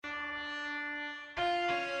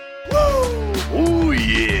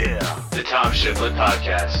yeah. The Tom Shiflett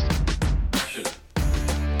Podcast.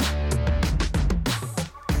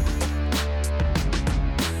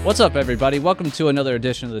 What's up, everybody? Welcome to another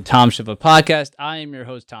edition of the Tom Shiflett Podcast. I am your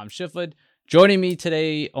host, Tom Shiflett. Joining me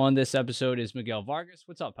today on this episode is Miguel Vargas.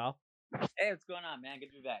 What's up, pal? Hey, what's going on, man? Good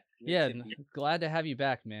to be back. Glad to have you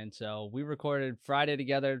back, man. So we recorded Friday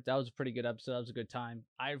together. That was a pretty good episode. That was a good time.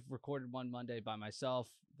 I've recorded one Monday by myself.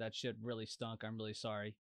 That shit really stunk. I'm really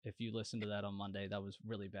sorry if you listened to that on Monday. That was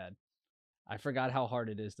really bad. I forgot how hard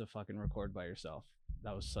it is to fucking record by yourself.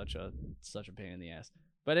 That was such a pain in the ass.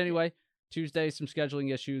 But anyway, Tuesday, some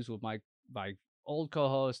scheduling issues with my old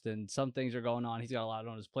co-host, and some things are going on. He's got a lot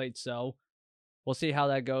on his plate, so we'll see how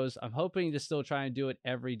that goes. I'm hoping to still try and do it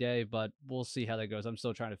every day, but we'll see how that goes. I'm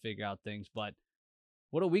still trying to figure out things, but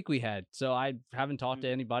what a week we had. So I haven't talked to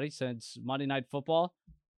anybody since Monday Night Football.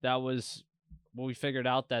 That was when we figured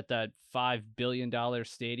out that $5 billion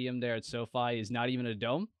stadium there at SoFi is not even a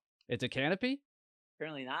dome. It's a canopy.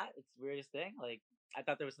 Apparently not. It's the weirdest thing. Like, I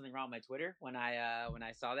thought there was something wrong with my Twitter when I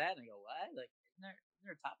saw that, and I go, what? Like, isn't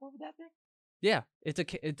there a top over that thing? Yeah, it's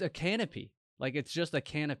a canopy. Like, it's just a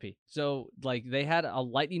canopy. So, like, they had a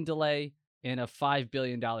lightning delay in a $5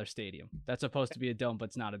 billion stadium. That's supposed to be a dome, but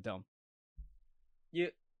it's not a dome.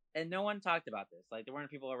 And no one talked about this. Like, there weren't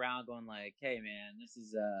people around going like, hey, man, this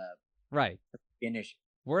is right. an issue.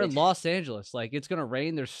 We're in Los Angeles. Like, it's going to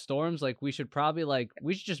rain. There's storms. Like, we should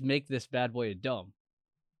just make this bad boy a dome.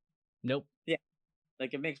 Nope. Yeah.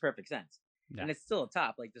 Like, it makes perfect sense. Yeah. And it's still a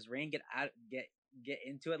top. Like, does rain get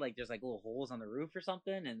into it? Like, there's like little holes on the roof or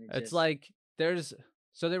something? And it's like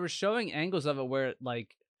so they were showing angles of it where,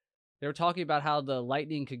 like, they were talking about how the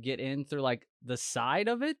lightning could get in through, like, the side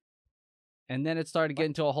of it. And then it started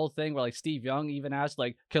getting to a whole thing where, like, Steve Young even asked,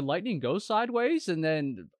 like, can lightning go sideways? And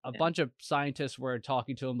then a bunch of scientists were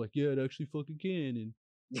talking to him, like, yeah, it actually fucking can. And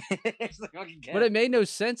but it made no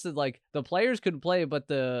sense that, like, the players couldn't play, but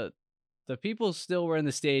the people still were in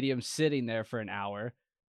the stadium sitting there for an hour.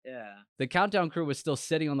 Yeah. The countdown crew was still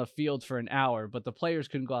sitting on the field for an hour, but the players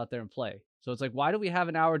couldn't go out there and play. So it's like, why do we have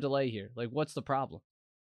an hour delay here? Like, what's the problem?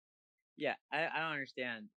 Yeah, I don't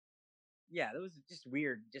understand. Yeah, that was just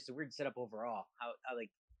weird. Just a weird setup overall. How like,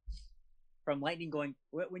 from lightning going,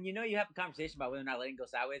 when you have a conversation about whether or not lightning goes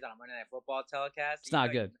sideways on a Monday Night Football telecast, it's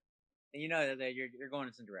not good. And you know that you're going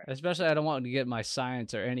in some direction. Especially, I don't want to get my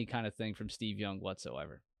science or any kind of thing from Steve Young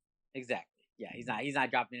whatsoever. Exactly. Yeah, he's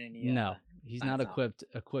not dropping any. No, he's not equipped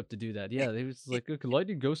to do that. Yeah, they was like, could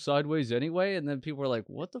lightning go sideways anyway? And then people were like,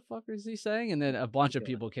 what the fuck is he saying? And then a bunch of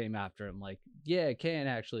people came after him, like, yeah, it can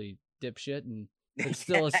actually, dipshit, and it's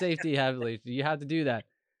still a safety heavily. You have to do that.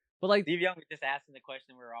 But, like, Steve Young was just asking the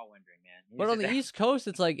question we were all wondering, man. But on the East Coast,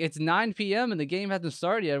 it's like it's 9 p.m. and the game hasn't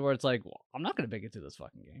started yet. Where it's like, well, I'm not gonna make it to this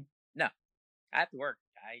fucking game. No, I have to work.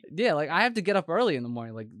 Yeah, like, I have to get up early in the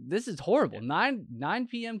morning. Like, this is horrible. 9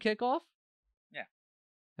 p.m. kickoff. Yeah.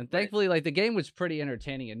 And thankfully, like, the game was pretty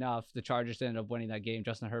entertaining enough. The Chargers ended up winning that game.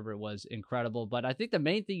 Justin Herbert was incredible. But I think the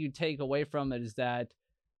main thing you take away from it is that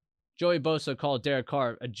Joey Bosa called Derek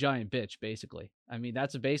Carr a giant bitch, basically. I mean,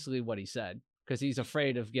 that's basically what he said, because he's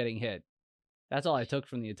afraid of getting hit. That's all I took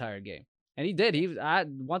from the entire game. And he did.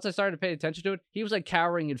 Once I started to pay attention to it, he was, like,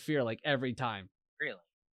 cowering in fear, like, every time. Really?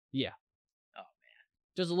 Yeah. Oh,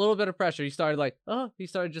 man. Just a little bit of pressure. He started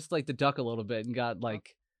just, like, to duck a little bit and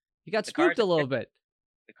he got scooped a little bit.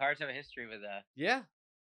 The Cards have a history with Yeah.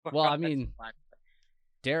 Well, I mean,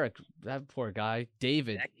 Derek, that poor guy,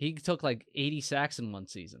 David, he took like 80 sacks in one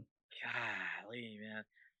season. Golly, man.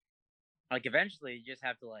 Like, eventually you just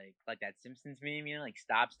have to like that Simpsons meme, like,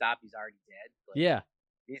 stop, he's already dead. Like, yeah.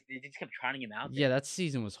 They just kept trotting him out there. Yeah, that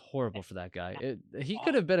season was horrible for that guy. He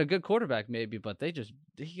could have been a good quarterback maybe, but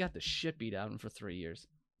he got the shit beat out of him for 3 years.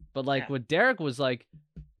 But, like, what Derek was like,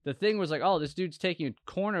 the thing was like, oh, this dude's taking a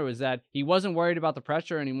corner, was that he wasn't worried about the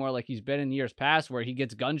pressure anymore like he's been in years past, where he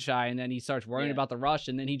gets gun shy and then he starts worrying about the rush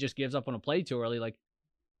and then he just gives up on a play too early. Like,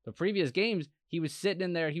 the previous games, he was sitting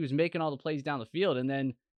in there, he was making all the plays down the field, and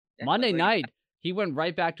then Monday night, he went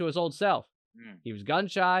right back to his old self. He was gun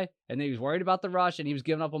shy, and then he was worried about the rush, and he was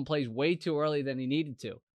giving up on plays way too early than he needed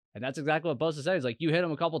to. And that's exactly what Bosa said. He's like, you hit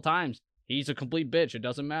him a couple times, he's a complete bitch. It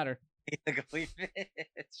doesn't matter. He's a complete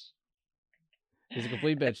bitch. He's a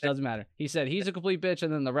complete bitch. Doesn't matter. He said he's a complete bitch,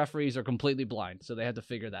 and then the referees are completely blind, so they had to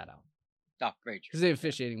figure that out. Oh, great. Because the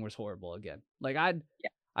officiating was horrible again. Like, I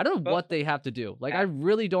don't know what they have to do. Like, I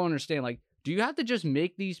really don't understand. Like, do you have to just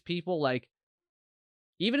make these people, like,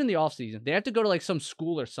 even in the off season, they have to go to, like, some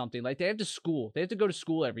school or something. Like, they have to go to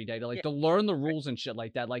school every day to, like, to learn the rules and shit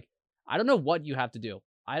like that. Like, I don't know what you have to do.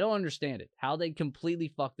 I don't understand it. How they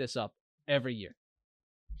completely fuck this up every year.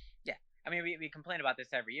 Yeah. I mean, we complain about this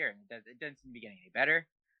every year, and it doesn't seem to be getting any better.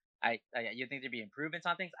 You think there'd be improvements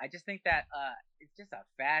on things? I just think that it's just a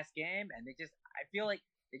fast game, and I feel like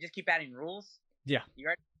they just keep adding rules. Yeah. You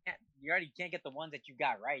already can't get the ones that you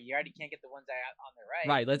got right. You already can't get the ones that are on the right.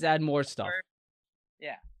 Right. Let's add more stuff.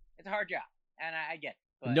 Yeah, it's a hard job, and I get it.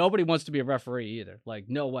 But Nobody wants to be a referee either. Like,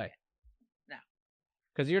 no way. No.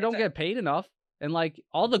 Because you don't get paid enough. And, like,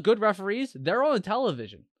 all the good referees, they're on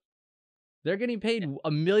television. They're getting paid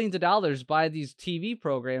millions of dollars by these TV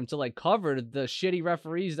programs to, like, cover the shitty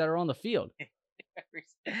referees that are on the field.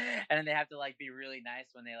 And then they have to, like, be really nice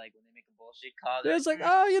when they make a bullshit call. It's like,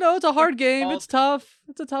 oh, you know, it's a hard game. It's tough.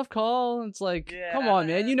 It's a tough call. It's like, come on,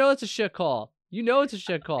 man. You know it's a shit call. You know it's a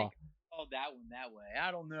shit call. Oh, that one that way.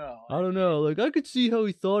 I don't know. Like, I could see how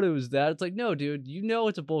he thought it was that. It's like, no, dude, you know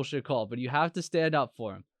it's a bullshit call, but you have to stand up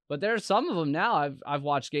for him. But there are some of them now. I've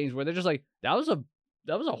watched games where they're just like, that was a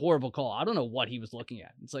horrible call. I don't know what he was looking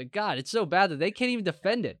at. It's like, God, it's so bad that they can't even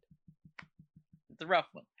defend it. It's a rough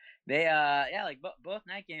one. They like both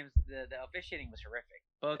night games, the officiating was horrific.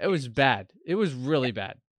 It was bad. It was really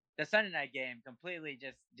bad. The Sunday night game completely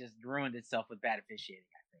just ruined itself with bad officiating,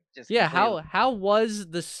 I think. How was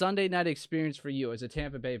the Sunday night experience for you as a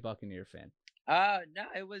Tampa Bay Buccaneer fan? No,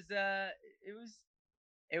 it was a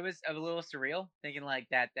little surreal thinking like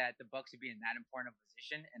that the Bucs would be in that important a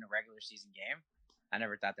position in a regular season game. I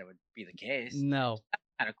never thought that would be the case. No.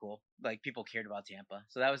 Kind of cool. Like, people cared about Tampa,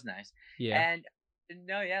 so that was nice. Yeah. And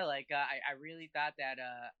no, yeah, like I really thought that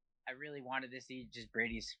I really wanted to see just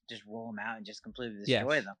Brady's just roll them out and just completely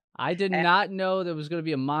destroy them. I did not know there was going to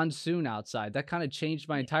be a monsoon outside. That kind of changed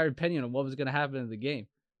my entire opinion on what was going to happen in the game.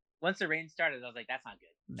 Once the rain started, I was like, that's not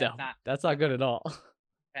good. That's not good at all.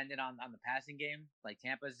 Dependent on the passing game. Like,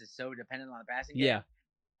 Tampa's is so dependent on the passing game. Yeah.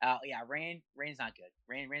 Rain's not good.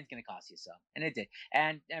 Rain's gonna cost you some, and it did.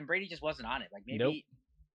 And Brady just wasn't on it. Like, maybe,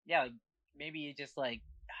 like maybe it just like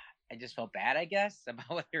I just felt bad, I guess, about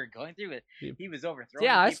what they were going through. He was overthrown.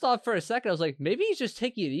 Yeah, I thought for a second, I was like, maybe he's just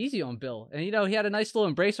taking it easy on Bill. And, you know, he had a nice little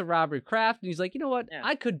embrace of Robert Kraft, and he's like, you know what? Yeah.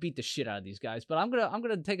 I could beat the shit out of these guys, but I'm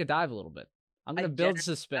gonna take a dive a little bit. I'm gonna build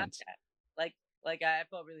suspense. Like I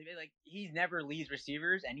felt really bad. Like, he never leads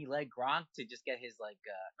receivers, and he led Gronk to just get his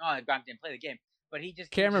Gronk didn't play the game, but he just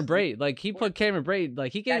Cameron Brate. Like, he put Cameron Brate.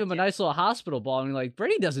 Like, he gave him a nice little hospital ball, and like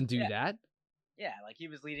Brady doesn't do that. Yeah, like he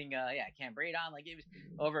was leading, Cam Brate on, like it was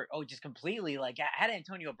over. Oh, just completely like had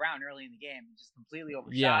Antonio Brown early in the game, just completely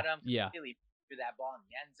overshot him. Yeah, completely threw that ball in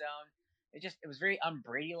the end zone. It was very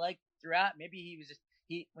un-Brady like throughout. Maybe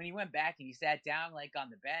he when he went back and he sat down like on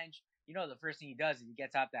the bench. You know, the first thing he does is he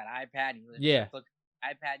gets out that iPad and he look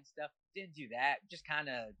iPad and stuff. Didn't do that. Just kind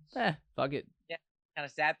of fuck it. Yeah, kind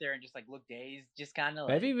of sat there and just like looked dazed. Just kind of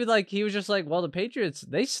maybe like he was just like, well, the Patriots,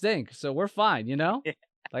 they stink, so we're fine. You know.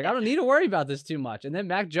 Like, I don't need to worry about this too much. And then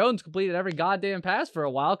Mac Jones completed every goddamn pass for a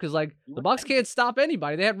while because, like, the Bucs can't stop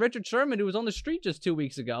anybody. They had Richard Sherman, who was on the street just 2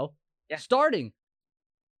 weeks ago, starting.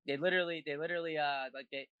 They literally,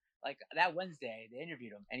 like that Wednesday, they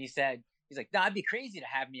interviewed him, and he's like, "No, it'd be crazy to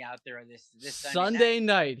have me out there this Sunday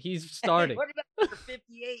night. He's starting. What about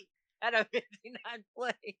 58 out of 59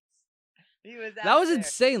 plays? He was out that was there.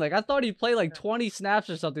 Insane. Like, I thought he'd play like 20 snaps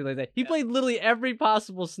or something like that. He played literally every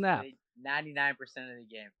possible snap. 99% of the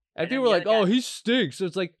game. And people were like, oh, he stinks. So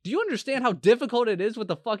it's like, do you understand how difficult it is what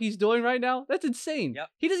the fuck he's doing right now? That's insane. Yep.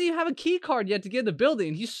 He doesn't even have a key card yet to get in the building.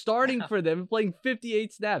 And he's starting for them and playing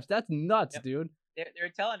 58 snaps. That's nuts, dude.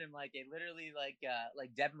 They're telling him, like, they literally,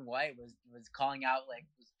 like Devin White was calling out, like,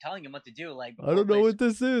 was telling him what to do. Like, I don't know what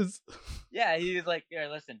this is. Yeah, he was like, here,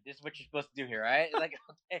 listen, this is what you're supposed to do here, right? Like,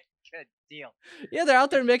 okay, good deal. Yeah, they're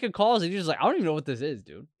out there making calls, and you're just like, I don't even know what this is,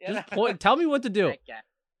 dude. Just tell me what to do.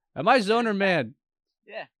 Am I zone or man?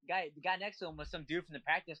 Yeah, the guy next to him was some dude from the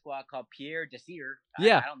practice squad called Pierre Desir.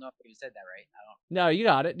 Yeah, I don't know if you said that right. No, you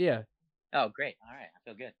got it. Yeah. Oh, great. All right, I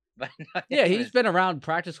feel good. But yeah, he's been around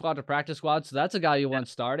practice squad to practice squad, so that's a guy you want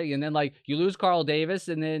starting. And then like you lose Carl Davis,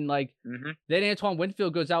 and then like then Antoine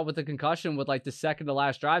Winfield goes out with a concussion with like the second to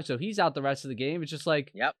last drive, so he's out the rest of the game. It's just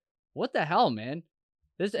like, what the hell, man?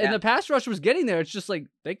 And the pass rush was getting there. It's just like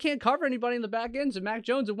they can't cover anybody in the back ends. And Mac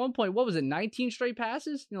Jones at one point, what was it, 19 straight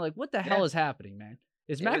passes? You're like, what the hell is happening, man?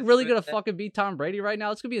 Is Mac really gonna fucking beat Tom Brady right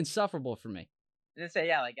now? It's gonna be insufferable for me. I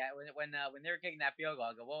say, like when they were kicking that field goal,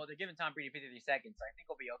 I go, well, they're giving Tom Brady 53 seconds, so I think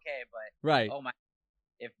we'll be okay. But oh my,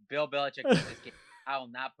 if Bill Belichick wins this game, I will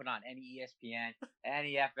not put on any ESPN,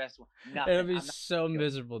 any FS1, nothing. It'll be so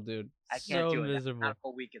miserable, dude. I can't do it. Miserable. Not a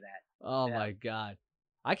whole week of that. Oh my god.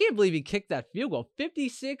 I can't believe he kicked that field goal.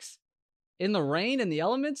 56 in the rain and the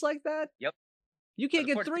elements like that? Yep. You can't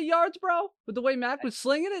get 3 yards, bro? With the way Mac was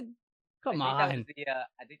slinging it? Come on. I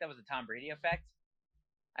think that was the Tom Brady effect.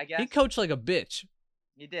 I guess He coached like a bitch.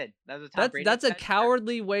 he did. That was a Tom Brady. That's a effect.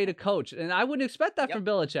 cowardly way to coach, and I wouldn't expect that Yep. from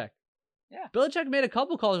Belichick. Yeah. Belichick made a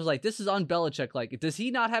couple calls was like, this is un-Belichick. Like, does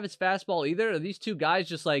he not have his fastball either? Are these two guys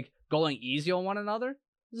just like going easy on one another?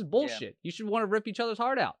 This is bullshit. You should want to rip each other's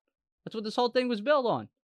heart out. That's what this whole thing was built on.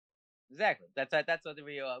 Exactly. That's what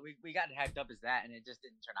we got hyped up as that, and it just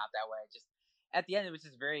didn't turn out that way. Just at the end, it was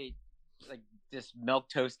just very like this milk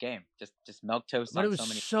toast game. Just milk toast. But on it was so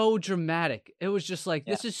many. so dramatic. It was just like,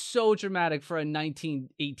 this Yeah. is so dramatic for a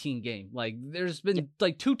 1918 game. Like, there's been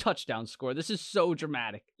like 2 touchdowns scored. This is so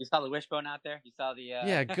dramatic. You saw the wishbone out there. You saw the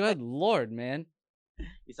Yeah, good lord, man.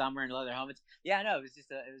 You saw them wearing leather helmets. Yeah, no, it was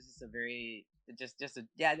just a very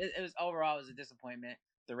it was overall it was a disappointment.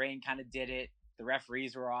 The rain kind of did it. The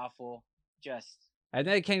referees were awful. Just And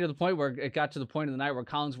then it came to the point where it got to the point of the night where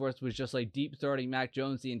Collinsworth was just like deep throating Mac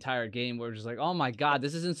Jones the entire game. Where we're just like, oh my god,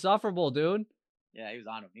 this is insufferable, dude. yeah, he was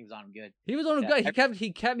on him. He was on him good. He was on him Yeah, good.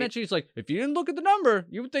 He kept mentioning, he's like, if you didn't look at the number,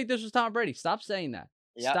 you would think this was Tom Brady. Stop saying that.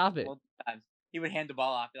 Yep, Stop it. multiple times. He would hand the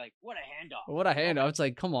ball off. Be like, what a handoff. What a handoff. It's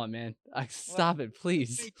like, come on, man. Stop it,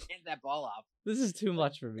 please. Hand that ball off. This is too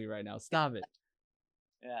much for me right now. Stop it.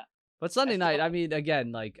 Yeah. But Sunday still- night, I mean,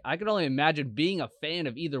 again, like, I can only imagine being a fan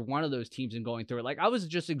of either one of those teams and going through it. Like, I was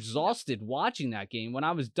just exhausted watching that game. When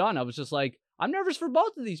I was done, I was just like, I'm nervous for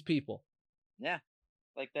both of these people. Yeah.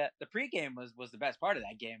 Like that the pregame was the best part of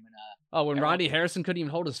that game. And Oh, when everyone- Rodney Harrison couldn't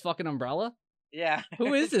even hold his fucking umbrella? yeah.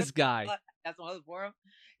 Who is this guy? That's what was for him.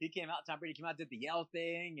 He came out, Tom Brady came out, did the yell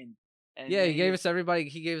thing and Yeah, he then gave us everybody.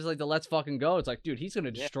 He gave us like the let's fucking go. It's like, dude, he's gonna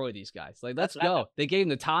Yeah. destroy these guys. Like, let's That's what I go. thought. They gave him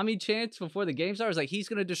the Tommy chance before the game started. It's like he's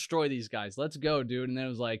gonna destroy these guys. Let's go, dude. And then it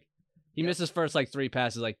was like he Yep. missed his first like 3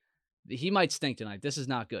 passes. Like he might stink tonight. This is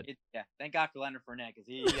not good. Yeah, thank God for Leonard Fournette because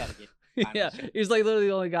he got a game. Time Yeah, for sure. he was like literally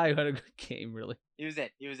the only guy who had a good game, really. He was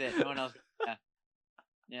it. No one else. Yeah.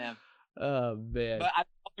 Yeah. Oh man. But I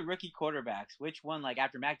love the rookie quarterbacks. Which one, like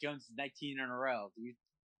after Mac Jones is 19 in a row, do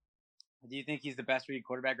you think he's the best rookie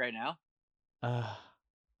quarterback right now?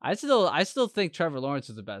 I still think Trevor Lawrence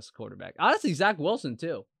is the best quarterback. Honestly, Zach Wilson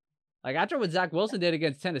too. Like after what Zach Wilson did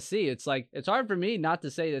against Tennessee, it's like it's hard for me not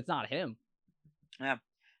to say it's not him. Yeah.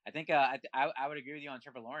 I think I would agree with you on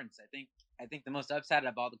Trevor Lawrence. I think the most upside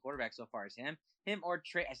of all the quarterbacks so far is him or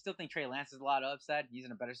Trey. I still think Trey Lance has a lot of upside. He's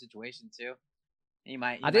in a better situation too.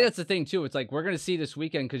 I think that's the thing too. It's like we're gonna see this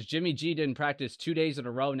weekend because Jimmy G didn't practice 2 days in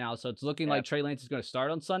a row now, so it's looking like Trey Lance is gonna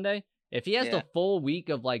start on Sunday. If he has the full week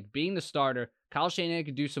of like being the starter, Kyle Shanahan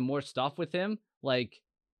could do some more stuff with him. Like,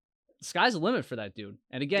 sky's the limit for that dude.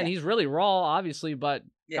 And again, he's really raw, obviously, but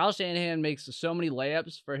Kyle Shanahan makes so many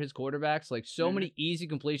layups for his quarterbacks, like so many easy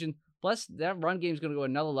completions. Plus, that run game is going to go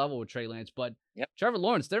another level with Trey Lance. But Trevor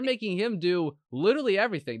Lawrence, they're making him do literally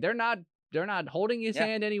everything. They're not holding his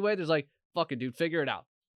hand anyway. There's like, fuck it, dude, figure it out.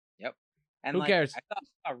 Yep. And who cares? I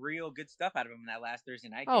saw real good stuff out of him in that last Thursday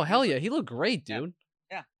night. Oh hell yeah, he looked great, dude.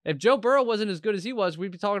 Yeah. If Joe Burrow wasn't as good as he was,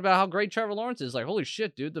 we'd be talking about how great Trevor Lawrence is. Like, holy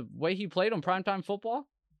shit, dude, the way he played on primetime football.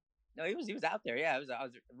 No, he was out there. Yeah, I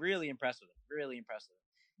was really impressed with him. Really impressed with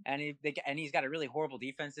him. And he's got a really horrible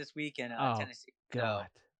defense this week in Tennessee. God.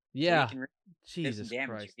 So Yeah. he can Jesus damage.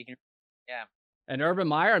 Christ. He can, yeah. And Urban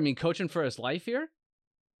Meyer, I mean, coaching for his life here.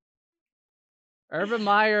 Urban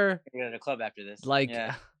Meyer, We're at a club after this. like,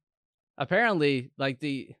 yeah. apparently, like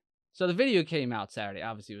so the video came out Saturday.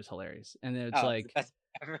 Obviously, it was hilarious, and then it's like,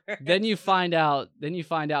 then you find out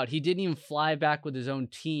he didn't even fly back with his own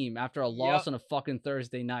team after a loss on a fucking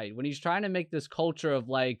Thursday night when he's trying to make this culture of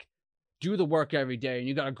like, do the work every day and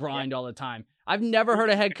you got to grind all the time. I've never heard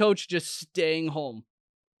a head coach just staying home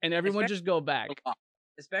and everyone just go back.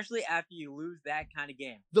 Especially after you lose that kind of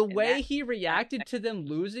game. The way he reacted to them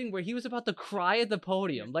losing, where he was about to cry at the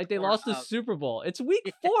podium, like they lost the Super Bowl. It's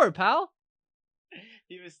week 4, pal.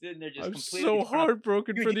 He was sitting there just I'm completely so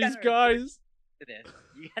heartbroken for these guys.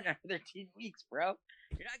 You got another 13 weeks, bro.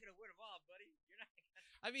 You're not gonna win them all, buddy. You're not.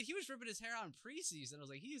 I mean, he was ripping his hair out in preseason. I was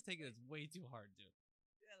like, he's taking it way too hard, dude.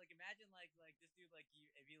 Yeah, like imagine like this dude like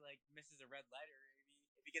if he like misses a red light or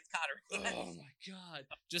if he gets caught or Oh my god!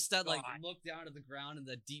 Just that like look down at the ground and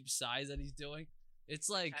the deep sighs that he's doing. It's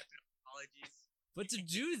like, apologies. but to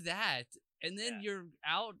do that and then you're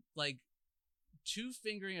out like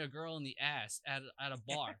 2-fingering a girl in the ass at a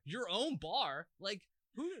bar, your own bar, like.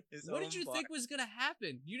 What did you think was gonna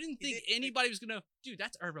happen? You didn't think anybody was gonna, dude?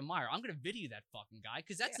 That's Urban Meyer. I'm gonna video that fucking guy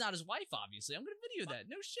because that's not his wife, obviously. I'm gonna video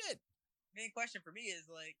that. No shit. Main question for me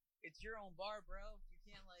is like, it's your own bar, bro.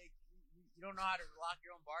 You can't like, you don't know how to lock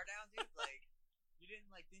your own bar down, dude. Like, you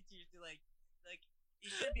didn't like think you used to like,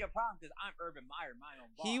 shouldn't be a problem because I'm Urban Meyer, my own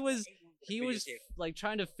boss. He Like, was ain't no he video was tape. like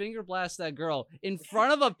trying to finger blast that girl in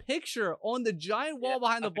front of a picture on the giant wall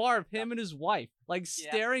behind the bar of him and his wife, like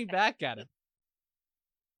staring back at him.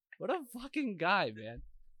 What a fucking guy, man.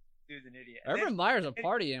 Dude's an idiot. And Urban then- Meyer's a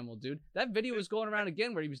party animal, dude. That video was going around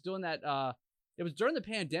again where he was doing that. It was during the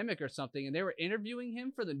pandemic or something, and they were interviewing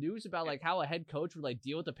him for the news about like how a head coach would like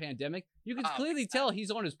deal with the pandemic. You can Oh, clearly tell he's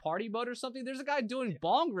on his party mode or something. There's a guy doing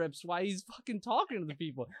bong rips while he's fucking talking to the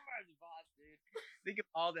people, Urban Meyer's the boss, dude. Think of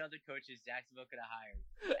all the other coaches Jacksonville could have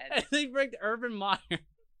hired. And and they bring Urban Meyer.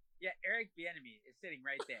 yeah, Eric Bieniemy is sitting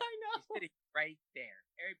right there. I know. He's sitting right there.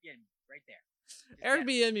 Eric Bieniemy, right there. Just Eric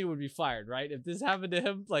there. Bieniemy would be fired, right? If this happened to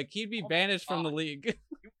him, like he'd be Oh my banished from the God. league.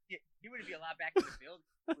 He would be a lot back in the field.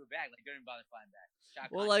 He flew back, like, don't even bother flying back.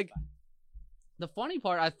 Shot Well, clock, like, fine. The funny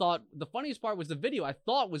part, the funniest part was the video. I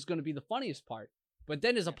thought was going to be the funniest part, but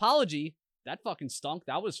then his Yeah. apology, that fucking stunk.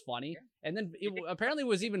 That was funny. Yeah. And then it apparently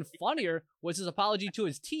was even funnier was his apology to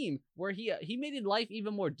his team, where he made life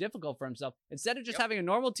even more difficult for himself. Instead of just Yep. having a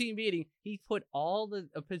normal team meeting, he put all the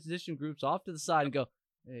opposition groups off to the side and go,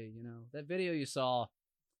 "Hey, that video you saw,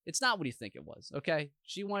 it's not what you think it was. Okay,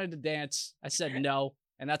 she wanted to dance. I said no."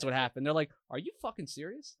 And that's what happened. They're like, "Are you fucking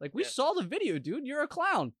serious? Like, we Yeah. saw the video, dude. You're a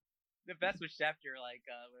clown." The best was Schefter, like,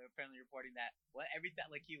 apparently reporting that every time,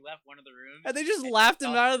 like, he left one of the rooms. And they just and laughed him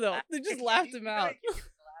all out of laughed. the. They just laughed him You out. could hear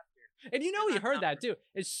the laughter. And you know he It's heard not that too.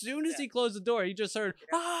 As soon as Yeah. he closed the door, he just heard Yeah.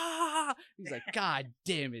 ah. He's like, "God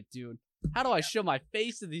damn it, dude! How do I show my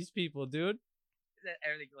face to these people, dude?" That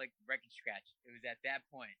everything like record scratch. It was at that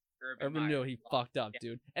point. Urban Urban Meyer knew he lost. fucked up, Yeah.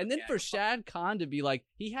 dude. And then Yeah, for he fucked Shad Khan to be like,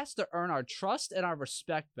 he has to earn our trust and our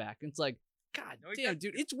respect back. It's like, God No, he damn, doesn't.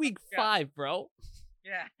 dude, it's week Yeah. 5, bro.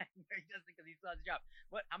 Yeah, he does because he still has a job.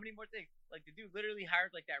 What? How many more things? Like the dude literally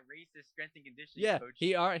hired like that racist strength and conditioning Yeah, coach.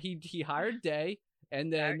 he hired Day,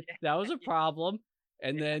 and then Yeah. that was a Yeah. problem.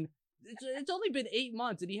 And Yeah. then it's only been 8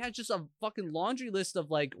 months, and he has just a fucking laundry list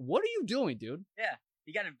of like, what are you doing, dude?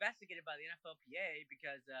 He got investigated by the NFLPA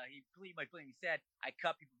because he blatantly said, "I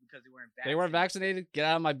cut people because they weren't vaccinated." They weren't vaccinated. Get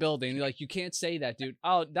out of my building. And you're like, you can't say that, dude.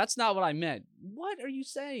 Oh, that's not what I meant. What are you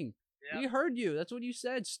saying? Yeah. We heard you. That's what you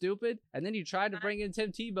said, stupid. And then you tried to bring in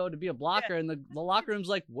Tim Tebow to be a blocker, and the locker room's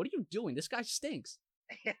like, what are you doing? This guy stinks.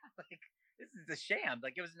 Yeah, like this is a sham.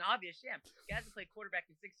 Like it was an obvious sham. He hasn't played quarterback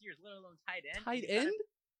in 6 years, let alone tight end. Tight He's got a- end?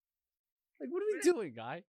 Like, what are we doing,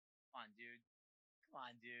 guy? Come on, dude. Come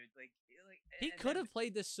on, dude. Like He and could then- have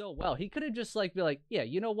played this so well. He could have just like be like, yeah,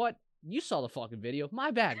 you know what? You saw the fucking video.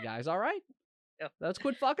 My bad, guys. All right. Yeah. Let's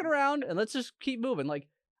quit fucking around and let's just keep moving. Like,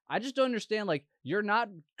 I just don't understand. Like, you're not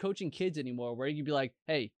coaching kids anymore, where you can be like,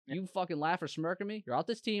 hey, Yeah. you fucking laugh or smirk at me. You're out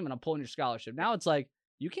this team, and I'm pulling your scholarship. Now it's like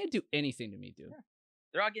you can't do anything to me, dude. Yeah.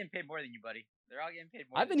 They're all getting paid more than you, buddy. They're all getting paid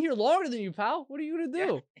more. I've than been you. here longer than you, pal. What are you gonna Yeah.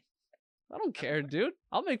 do? I don't care, dude.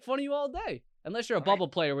 I'll make fun of you all day, unless you're a All right. bubble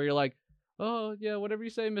player where you're like, oh yeah, whatever you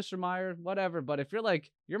say, Mr. Meyer, whatever. But if you're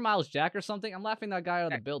like you're Miles Jack or something, I'm laughing that guy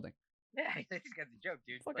out of the building. Yeah, he's got the joke,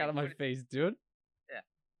 dude. Fuck Like, out of my what a- face, dude.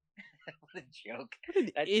 What a joke. What an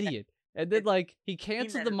That's- idiot. And then like he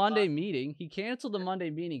canceled the manager Monday boss. meeting. He canceled the Monday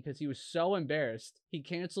meeting because he was so embarrassed. He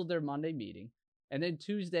canceled their Monday meeting. And then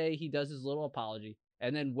Tuesday he does his little apology.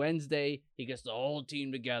 And then Wednesday he gets the whole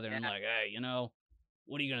team together and Yeah. like, hey,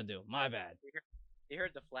 what are you gonna do? My bad. He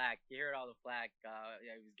heard the flag. He heard all the flag. Yeah,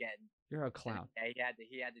 he was getting. You're a And, clown. yeah,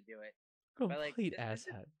 he had to do it. But, like, Complete this-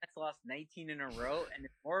 asshat. That's lost 19 in a row, and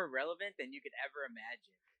it's more irrelevant than you could ever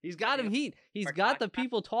imagine. He's got him People heat. He's are got the talking about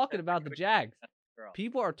people talking about the Which- Jags. Girl.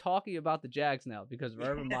 People are talking about the Jags now because of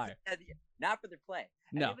Urban Meyer. Not for their play.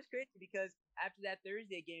 And No, it was crazy because after that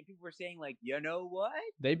Thursday game, people were saying like, you know what?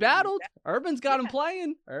 they battled. Urban's got him Yeah.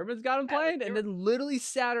 playing. Urban's got him Yeah, like, playing. they And were- then literally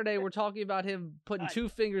Saturday, we're talking about him putting Done. 2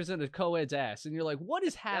 fingers in a co-ed's ass. And you're like, what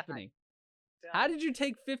is happening? How did you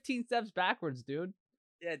take 15 steps backwards, dude?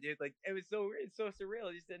 Yeah, dude. Like it was so weird, so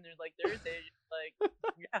surreal. Just sitting there like Thursday, just like,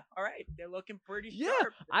 yeah, all right, they're looking pretty Yeah,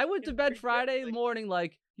 sharp. They're I went to looking bed pretty good. Friday Like, morning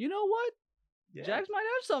like, you know what? yeah, Jags might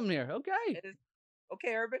have something here. Okay. it is-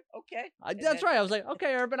 Okay, Urban. Okay. And That's then- right. I was like,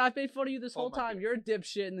 okay, Urban, I've made fun of you this Oh whole my time. God. You're a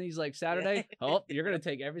dipshit. And he's like, Saturday, oh, you're going to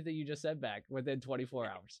take everything you just said back within 24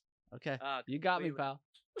 hours. Okay. You got me, completely. pal.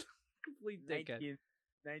 Complete dickhead.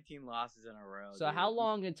 19 losses in a row. So dude. how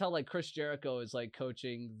long until like Chris Jericho is like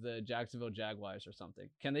coaching the Jacksonville Jaguars or something?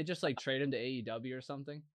 Can they just like trade him to AEW or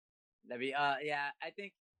something? That'd be yeah. I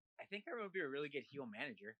think Urban would be a really good heel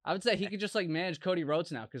manager. I would say he could just like manage Cody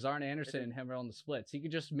Rhodes now because Arn Anderson and him are on the splits. He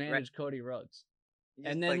could just manage Cody Rhodes. He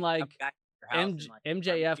And just, then, have like, guys at your house and, like,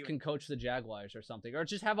 MJF barbecue can coach the Jaguars or something, or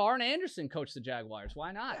just have Arn Anderson coach the Jaguars.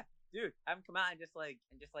 Why not? Yeah. dude, have them come out and just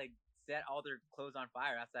like set all their clothes on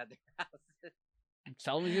fire outside their house.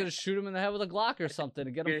 Tell him he's gonna shoot him in the head with a Glock or something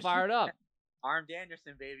to get You're him gonna fired up. Armed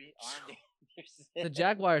Anderson, baby. Armed Anderson. The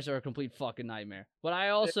Jaguars are a complete fucking nightmare. But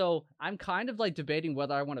I'm kind of like debating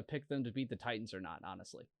whether I want to pick them to beat the Titans or not,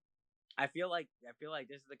 honestly. I feel like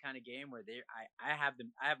this is the kind of game where I have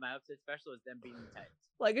my upset special is them beating the Titans.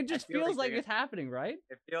 Like, it just feel feels like like it's happening, right?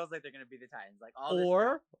 It feels like they're gonna be the Titans. Like all this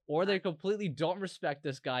stuff, Or they completely don't respect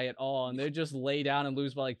this guy at all, and they just lay down and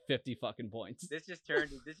lose by like 50 fucking points. this just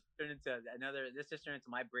turned into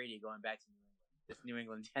my Brady going back to New England. This New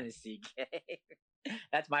England Tennessee game.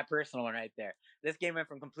 That's my personal one right there. This game went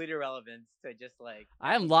from complete irrelevance to just like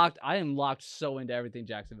I am locked so into everything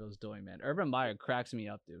Jacksonville's doing, man. Urban Meyer cracks me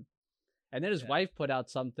up, dude. And then his wife put out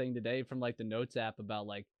something today from like the Notes app about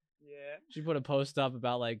like, she put a post up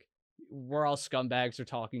about like, we're all scumbags are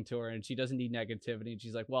talking to her and she doesn't need negativity. And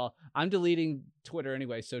she's like, well, I'm deleting Twitter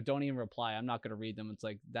anyway, so don't even reply. I'm not going to read them. It's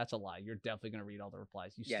like, that's a lie. You're definitely going to read all the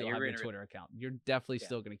replies. You still have your Twitter account. You're definitely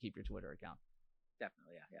still going to keep your Twitter account.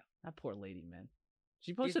 Definitely, yeah. That poor lady, man.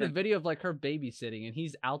 She posted a video of like her babysitting and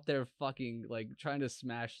he's out there fucking like trying to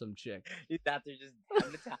smash some chick. He's out there just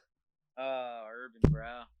having the time. Oh, Urban,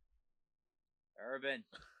 bro. Urban.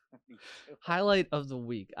 Highlight of the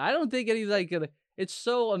week. I don't think anything like it's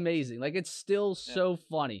so amazing. Like it's still so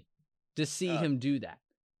funny to see him do that.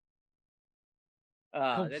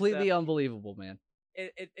 Completely unbelievable, man.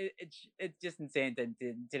 It's just insane that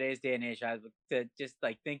in today's day and age to just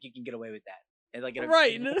like think you can get away with that. And like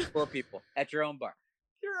right, poor people at your own bar.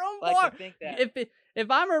 Your own bar. To think that if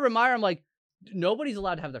I'm Urban Meyer, I'm like, nobody's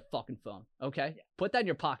allowed to have their fucking phone. Okay, put that in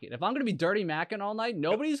your pocket. If I'm gonna be dirty macking all night,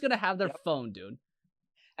 nobody's gonna have their phone, dude.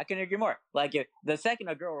 I couldn't agree more. Like if the second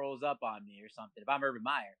a girl rolls up on me or something, if I'm Urban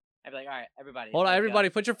Meyer, I'd be like, all right, everybody. Hold on, everybody,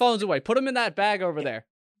 put your phones away. Put them in that bag over there.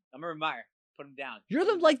 I'm Urban Meyer. Put him down. You're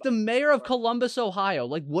the mayor of Columbus, Ohio.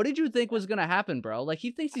 Like, what did you think was gonna happen, bro? Like,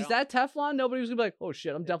 he thinks he's that Teflon. Nobody was gonna be like, oh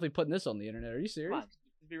shit, I'm definitely putting this on the internet. Are you serious? Come on, let's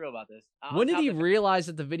be real about this. When did he realize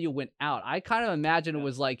that the video went out? I kind of imagine it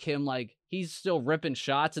was like him, like he's still ripping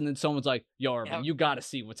shots, and then someone's like, "Yo, Urban, you got to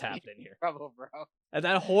see what's happening here." Bro. And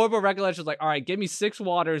that horrible recollection was like, "All right, give me 6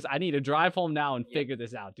 waters. I need to drive home now and figure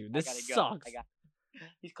this out, dude. This sucks."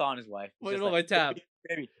 He's calling his wife. Wait on my tab.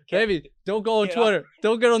 Baby, don't go on Twitter.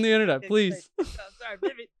 Don't get on the internet, please. Sorry,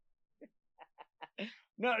 baby.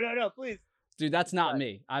 No, please. Dude, that's not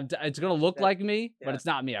me. It's gonna look like me, but it's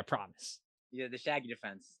not me. I promise. Yeah, the Shaggy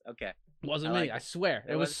defense. Okay. It wasn't me. I swear.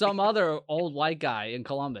 It was some other old white guy in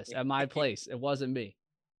Columbus at my place. It wasn't me.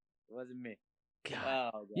 It wasn't me.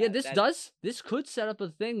 God. Oh, God. Yeah, this could set up a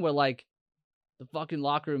thing where like the fucking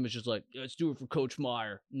locker room is just like, let's do it for Coach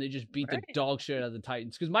Meyer, and they just beat the dog shit out of the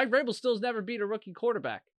Titans because Mike Vrabel still has never beat a rookie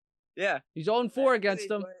quarterback. Yeah, he's 0-4 against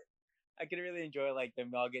them. I could really enjoy like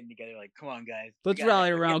them all getting together, like, come on, guys, let's rally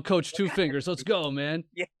around Coach Two Fingers. Let's go, man.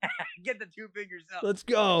 Yeah, get the 2 fingers up. Let's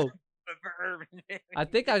go. For Urban. I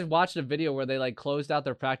think I watched a video where they like closed out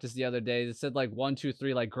their practice the other day. It said like 1, 2,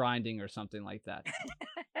 3, like grinding or something like that.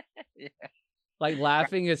 Yeah. Like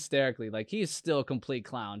laughing hysterically. Like he's still a complete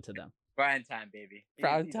clown to them. Prime time, baby.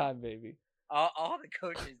 Prime time, baby. All the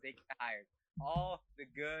coaches they hired, all the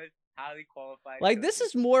good, highly qualified. Like this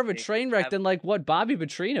is more of a train wreck than like what Bobby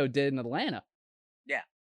Petrino did in Atlanta. Yeah.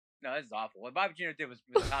 No, this is awful. What Bobby Petrino did was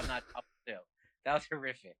top notch too. That was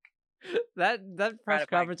horrific. That press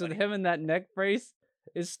conference with him in that neck brace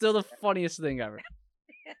is still the funniest thing ever.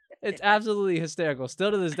 It's absolutely hysterical. Still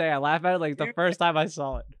to this day, I laugh at it like the first time I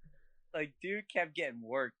saw it. Like, dude kept getting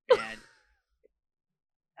worked, man.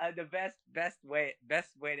 The best way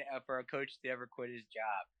for a coach to ever quit his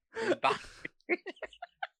job.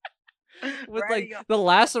 With like the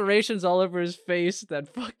lacerations all over his face,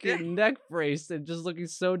 that fucking neck brace, and just looking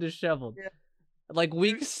so disheveled. Yeah. Like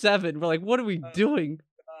week 7, we're like, what are we doing?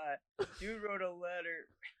 Dude wrote a letter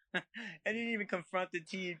and he didn't even confront the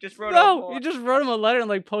team. Just wrote he just wrote him a letter and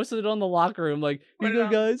like posted it on the locker room. Like, you go,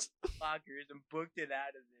 guys. Lockers and booked it out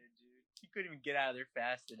of there, dude. He couldn't even get out of there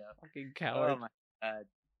fast enough. Fucking coward. Oh my God.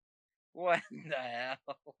 What the hell?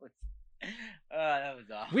 That was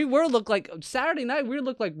awful. We were look like Saturday night. We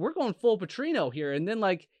look like we're going full Petrino here, and then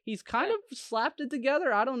like he's kind of slapped it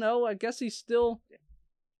together. I don't know. I guess he's still.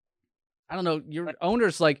 I don't know. Your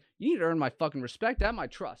owner's like, you need to earn my fucking respect and my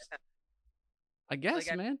trust. I guess,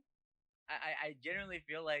 like, man. I genuinely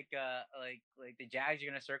feel like the Jags are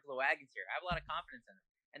gonna circle the wagons here. I have a lot of confidence in them,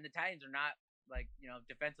 and the Titans are not like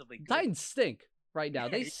defensively good. Titans stink right now.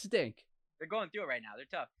 They stink. They're going through it right now. They're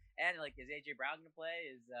tough. And like, is AJ Brown gonna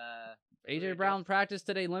play? Is AJ Brown practiced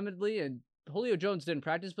today limitedly, and Julio Jones didn't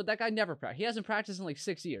practice, but that guy never practiced. He hasn't practiced in like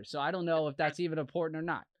 6 years, so I don't know if that's even important or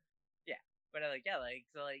not. Yeah, but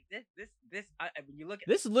this when you look at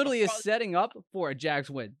this, literally is setting up for a Jags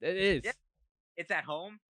win. It is. It's at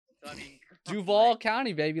home. So I mean, Duval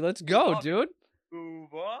County, baby. Let's go, dude.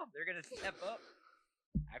 Duval, they're gonna step up.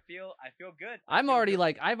 I feel good. I've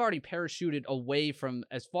already parachuted away from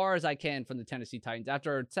as far as I can from the Tennessee Titans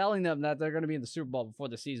after telling them that they're going to be in the Super Bowl before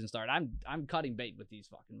the season started. I'm cutting bait with these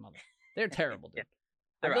fucking mother. They're terrible, dude.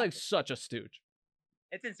 I feel like such a stooge.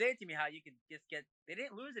 It's insane to me how you can just get. They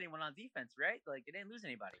didn't lose anyone on defense, right? Like they didn't lose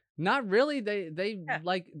anybody. Not really. They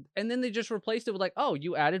like, and then they just replaced it with like, oh,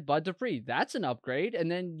 you added Bud Dupree. That's an upgrade.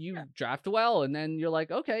 And then you draft well, and then you're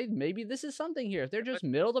like, okay, maybe this is something here. If they're just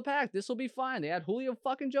middle of the pack, this will be fine. They had Julio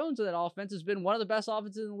fucking Jones in that offense. Has been one of the best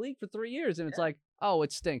offenses in the league for 3 years, and it's like, oh,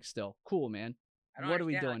 it stinks still. Cool, man. What are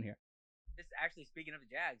we doing here? This actually, speaking of the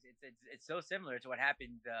Jags, it's so similar to what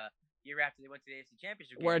happened year after they went to the AFC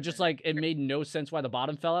Championship game. Where just like it made no sense why the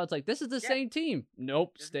bottom fell out. It's like this is the same team.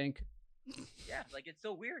 Nope, stink. Yeah, like it's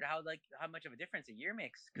so weird how much of a difference a year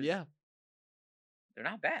makes. Yeah, they're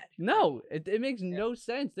not bad. No, it makes no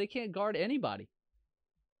sense. They can't guard anybody.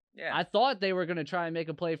 Yeah, I thought they were gonna try and make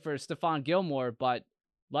a play for Stephon Gilmore, but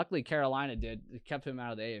luckily Carolina did. It kept him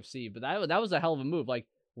out of the AFC. But that was a hell of a move. Like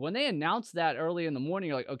when they announced that early in the morning,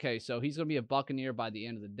 you're like, okay, so he's going to be a Buccaneer by the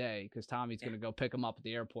end of the day because Tommy's going to go pick him up at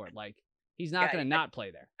the airport. Like, he's not going to not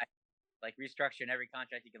play there. Like, restructuring every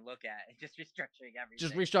contract you can look at. Just restructuring everything.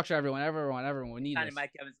 Just restructure everyone. We need this.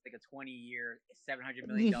 Mike Evans like a 20-year, $700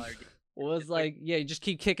 million deal. Well, it's like, you just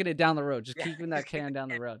keep kicking it down the road. Just keeping that can down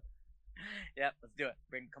the road. Yep, let's do it.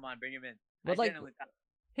 Bring him in. But,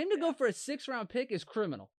 him to go for a 6th-round pick is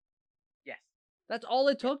criminal. Yes. That's all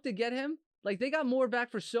it took to get him? Like, they got more back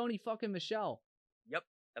for Sony fucking Michel. Yep.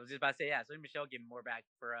 I was just about to say, Sony Michel gave more back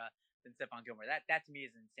for than Stephon Gilmore. That to me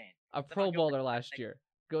is insane. A Pro Bowler last year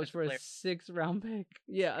goes for a 6th-round pick.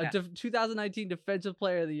 Yeah, a 2019 Defensive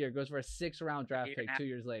Player of the Year goes for a 6th-round draft pick 2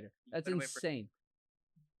 years later. That's insane.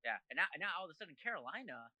 Yeah, and now all of a sudden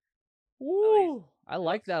Carolina. Woo! I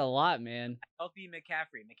like that a lot, man. Healthy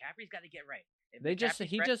McCaffrey. McCaffrey's got to get right.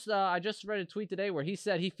 I just read a tweet today where he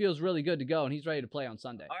said he feels really good to go and he's ready to play on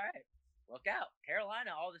Sunday. All right. Look out.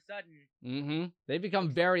 Carolina, all of a sudden. Mm-hmm. They've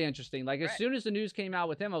become very interesting. Like, as soon as the news came out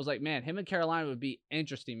with him, I was like, man, him and Carolina would be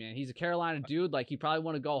interesting, man. He's a Carolina dude. Like, he probably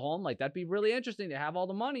want to go home. Like, that'd be really interesting to have all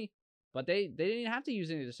the money. But they didn't have to use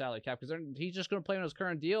any of the salary cap because he's just going to play on his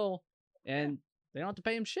current deal, and they don't have to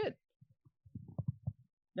pay him shit.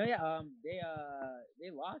 No, they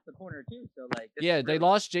lost the corner too. So like, they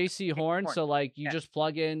lost J.C. Horn. So like, you just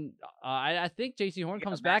plug in. I think J.C. Horn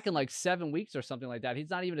comes back in like 7 weeks or something like that. He's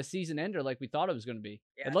not even a season ender like we thought it was going to be.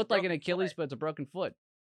 Yeah, it looked like an Achilles, but it's a broken foot.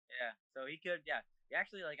 Yeah, so he could. Yeah,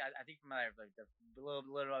 actually, like I think from my the little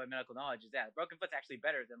of my medical knowledge is that broken foot's actually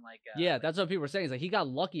better than like. That's what people were saying. Is like he got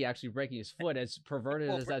lucky actually breaking his foot. As perverted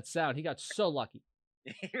as that sound, he got so lucky.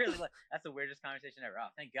 Really, that's the weirdest conversation ever. Oh,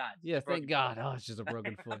 thank God. Yeah, thank God. Oh, it's just a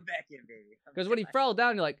broken foot. I'm back in, baby. Because when he fell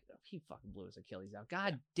down, you're like, he fucking blew his Achilles out.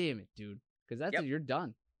 God damn it, dude. Because that's it. You're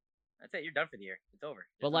done. That's it. You're done for the year. It's over.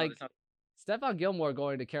 But like, Stephon Gilmore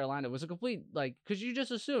going to Carolina was a complete because you just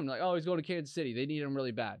assumed like, oh, he's going to Kansas City. They need him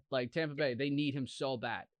really bad. Like Tampa Bay, they need him so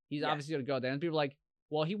bad. He's obviously going to go there. And people are like,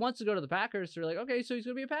 well, he wants to go to the Packers. So they're like, okay, so he's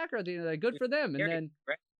going to be a Packer at the end of the day. Good for them. And then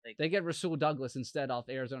they get Rasul Douglas instead off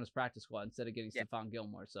Arizona's practice squad instead of getting Stephon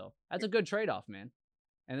Gilmore. So that's a good trade-off, man.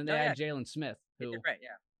 And then they had Jalen Smith, who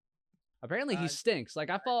apparently he stinks. Like,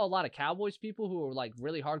 I follow a lot of Cowboys people who are like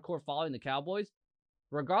really hardcore following the Cowboys.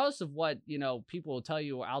 Regardless of what, people will tell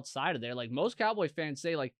you outside of there, like most Cowboy fans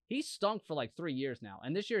say, like, he stunk for like 3 years now.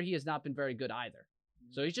 And this year he has not been very good either.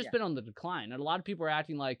 So he's just been on the decline. And a lot of people are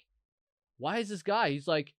acting like, why is this guy?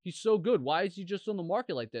 He's so good. Why is he just on the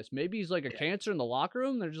market like this? Maybe he's like a cancer in the locker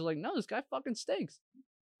room. They're just like, no, this guy fucking stinks.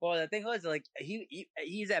 Well, the thing was, like,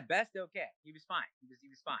 he's at best okay. He was fine. He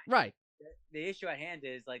was fine. Right. The issue at hand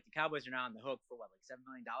is like the Cowboys are now on the hook for what, like $7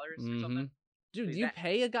 million or something. Dude, do you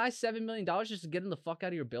pay a guy $7 million just to get him the fuck out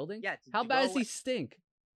of your building? Yeah. How bad does he stink?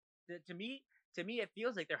 To me, it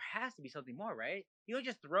feels like there has to be something more, right? You don't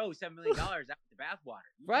just throw $7 million out with the bathwater.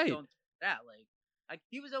 Right. Don't do that, like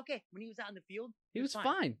he was okay when he was out in the field. He was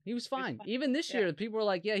fine. He was fine. Even this year, people were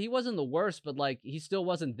like, yeah, he wasn't the worst, but like he still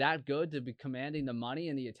wasn't that good to be commanding the money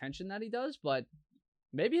and the attention that he does. But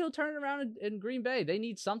maybe he'll turn it around in Green Bay. They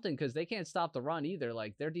need something because they can't stop the run either.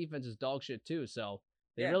 Like their defense is dog shit too. So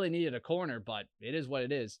they really needed a corner, but it is what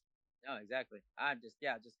it is. No, exactly. I'm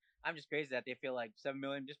just crazy that they feel like $7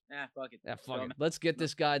 million. Just fuck it. Yeah, fuck it. Let's get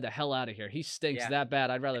this guy the hell out of here. He stinks that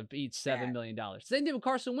bad. I'd rather eat $7 million. Same thing with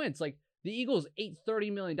Carson Wentz. Like the Eagles ate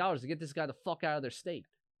 $30 million to get this guy the fuck out of their state.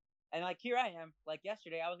 And like here I am. Like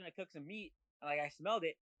yesterday, I was gonna cook some meat, and like I smelled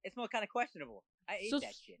it. It smelled kind of questionable. I ate So,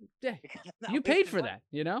 that shit. yeah, Because I'm not you paid wasting for money. that,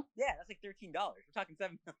 you know? Yeah, that's like $13. We're talking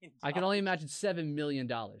 $7 million. I can only imagine $7 million,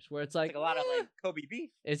 where it's It's like a lot of eh, like Kobe beef.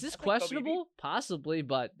 is this That's like Kobe beef. questionable? Possibly,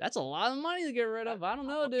 but that's a lot of money to get rid of. I don't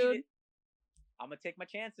know, I'll eat dude. it. I'm gonna take my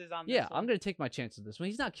chances on Yeah, this I'm one. gonna take my chances with this one.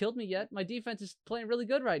 He's not killed me yet. My defense is playing really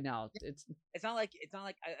good right now. It's It's not like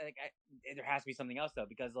there has to be something else though,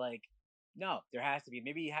 because like no, there has to be.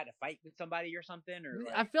 Maybe he had to fight with somebody or something, or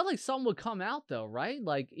I like feel like something would come out though, right?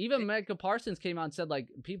 Like even Micah Parsons came out and said like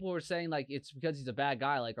people were saying like it's because he's a bad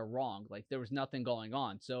guy, like are wrong. Like there was nothing going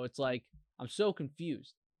on. So it's like I'm so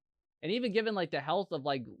confused. And even given like the health of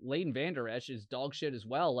like Leighton Vander Esch is dog shit as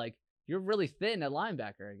well. Like you're really thin at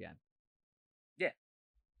linebacker again.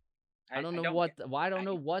 I don't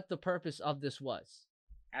know what the purpose of this was.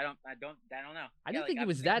 I don't know. I didn't think it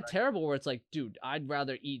was that terrible where it's like, dude, I'd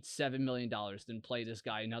rather eat $7 million than play this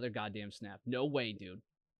guy another goddamn snap. No way, dude.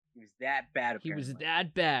 He was that bad. He Apparently. was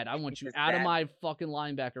that bad. I want He you was out of bad. my fucking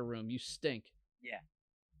linebacker room. You stink. Yeah,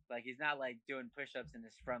 like he's not like doing push-ups in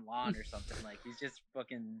his front lawn or something. Like he's just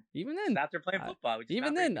fucking. Even then, Out there playing football. which is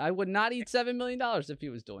even not very then, good. I would not eat $7 million if he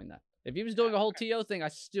was doing that. If he was doing a whole TO thing, I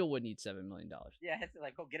still wouldn't eat $7 million. Yeah, it's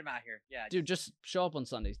like, go get him out here. Yeah, Dude, just show up on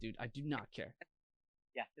Sundays, dude. I do not care.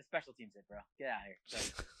 yeah, the special teams it, bro. Get out of here.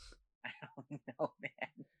 Like, I don't know,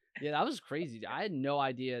 man. Yeah, that was crazy. I had no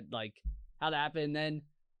idea like how that happened. And then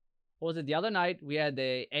what was it? The other night we had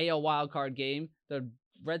the AL wildcard game. The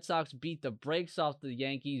Red Sox beat the brakes off the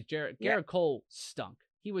Yankees. Garrett Cole stunk.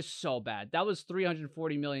 He was so bad. That was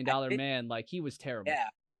 $340 million man. Like he was terrible. Yeah,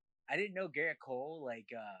 I didn't know Garrett Cole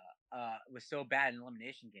was so bad in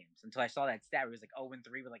elimination games until I saw that stat. Where he was like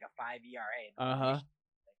 0-3 with like a 5 ERA.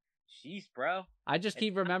 Jeez, bro. I just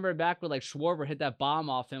keep remembering back when like Schwarber hit that bomb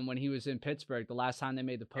off him when he was in Pittsburgh the last time they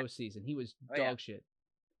made the postseason. He was dog shit.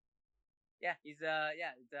 Yeah,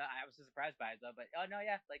 I was so surprised by it though. But oh no,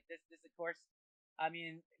 yeah, like this of course. I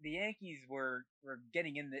mean, the Yankees were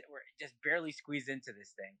getting were just barely squeezed into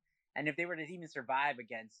this thing. And if they were to even survive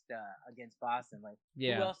against Boston, like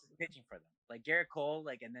who else is pitching for them? Like Garrett Cole,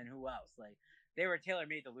 like, and then who else? Like they were tailor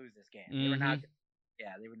made to lose this game. They were not.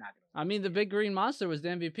 They were not going to. I mean, the big green monster was the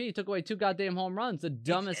MVP. He took away 2 goddamn home runs. The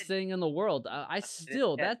dumbest thing in the world.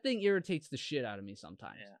 That thing irritates the shit out of me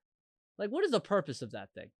sometimes. Yeah. Like, what is the purpose of that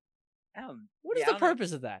thing? What is the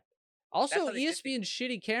purpose of that? Also, ESPN's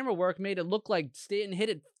shitty camera work made it look like Stanton hit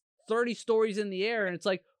it 30 stories in the air, and it's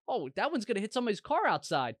like, oh, that one's going to hit somebody's car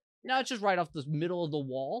outside. No, it's just right off the middle of the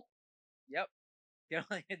wall. Yep. You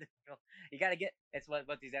got to get, it's what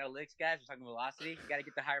these analytics guys are talking velocity. You got to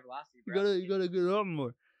get the higher velocity, bro. You gotta get up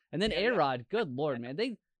more. And then A-Rod, good lord, man.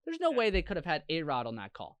 There's no way they could have had A-Rod on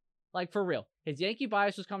that call. Like, for real. His Yankee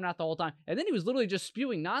bias was coming out the whole time, and then he was literally just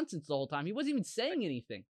spewing nonsense the whole time. He wasn't even saying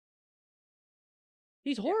anything.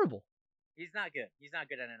 He's horrible. He's not good. He's not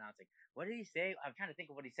good at announcing. What did he say? I'm trying to think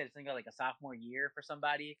of what he said. Something like a sophomore year for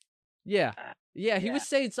somebody. Yeah. He was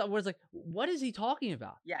saying something where it's like, what is he talking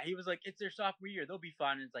about? Yeah, he was like, it's their sophomore year. They'll be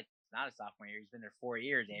fun. And it's like, it's not a sophomore year. He's been there 4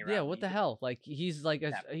 years. Yeah, what the hell? Like, he's like,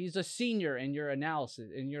 he's a senior in your analysis,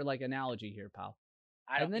 in your, like, analogy here, pal.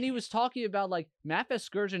 And then he was talking about, like, Matt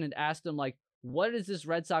Vasgersian had asked him, like, what does this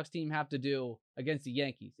Red Sox team have to do against the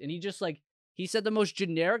Yankees? And he just, like, he said the most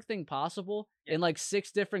generic thing possible in, like,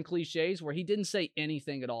 6 different cliches where he didn't say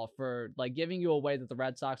anything at all for, like, giving you away that the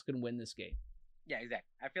Red Sox can win this game. Yeah, exactly.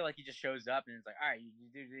 I feel like he just shows up and it's like, all right, you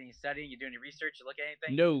do any studying, you do any research, you look at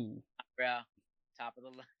anything? No. Bro, top of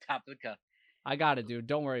the cup. I got it, dude.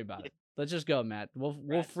 Don't worry about it. Let's just go, Matt.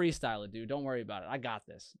 We'll freestyle it, dude. Don't worry about it. I got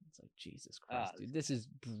this. It's like, Jesus Christ, dude. This is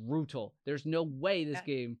brutal. There's no way this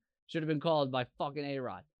game should have been called by fucking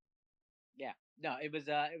A-Rod. Yeah. No, it was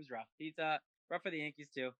rough. It's rough for the Yankees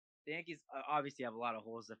too. The Yankees obviously have a lot of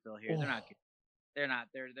holes to fill here. They're not good. They're not.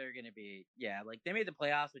 They're going to be, like they made the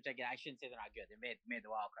playoffs, which I shouldn't say they're not good. They made the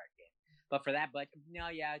wild card game. But for that budget,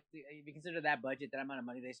 if you consider that budget, that amount of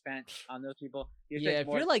money they spent on those people. If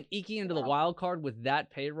you're like eking into the wild card with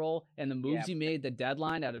that payroll and the moves you made the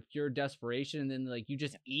deadline out of pure desperation, and then like you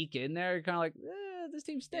just eke in there, you're kind of like, this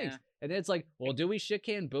team stinks. And then it's like, well, do we shit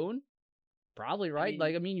can Boone? Probably, right?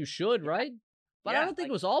 I mean, you should, right? But I don't think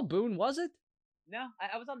it was all Boone, was it? No,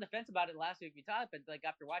 I was on the fence about it last week we talked, but like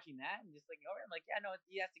after watching that and just like, I'm like, no,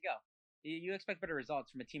 he has to go. You expect better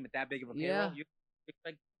results from a team with that big of a payroll. You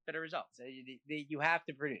expect better results. You have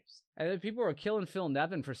to produce. And then people were killing Phil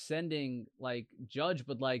Nevin for sending like Judge,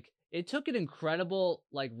 but like it took an incredible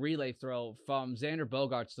like relay throw from Xander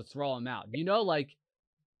Bogaerts to throw him out. You know, like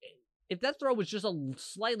if that throw was just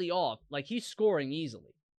slightly off, like he's scoring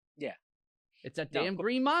easily. Yeah. It's that damn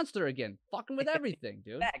green monster again, fucking with everything,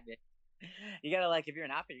 dude. You gotta if you're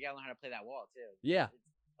an outfit, you gotta learn how to play that wall too. Yeah.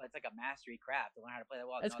 it's like a mastery craft to learn how to play that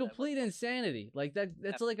well. It's know that complete insanity. Like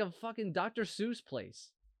that's like a fucking Dr. Seuss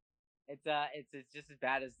place. It's just as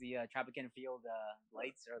bad as the Tropicana Field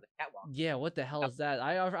lights or the catwalk. Yeah, what the hell is that?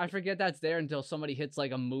 I forget that's there until somebody hits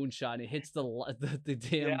like a moonshot and it hits the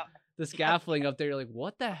damn Yeah. the scaffolding up there. You're like,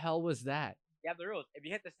 what the hell was that? You have the rules. If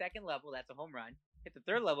you hit the second level, that's a home run. Hit the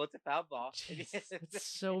third level, it's a foul ball. If you hit the- It's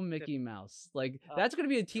so Mickey Mouse. Like Oh. that's gonna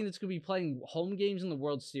be a team that's gonna be playing home games in the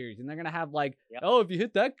World Series, and they're gonna have like, Yep. oh, if you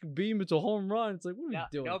hit that beam, it's a home run. It's like, what are no, you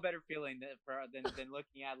doing? no better feeling than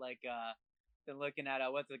looking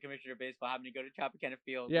at what's the commissioner of baseball having to go to Tropicana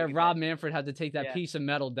Field. Yeah, look at Rob that- Manfred had to take that Yeah. piece of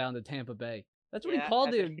metal down to Tampa Bay. That's what he Yeah, called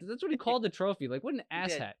that's it. That's what he called the trophy. Like, what an did.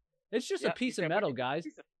 asshat. It's just a Yep, he piece of said, metal, "What guys.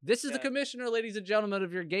 piece of-" This is the Yeah. commissioner, ladies and gentlemen,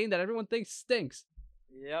 of your game that everyone thinks stinks.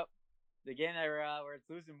 Yep. The game where it's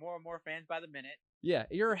losing more and more fans by the minute. Yeah,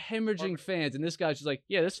 you're hemorrhaging fans, and this guy's just like,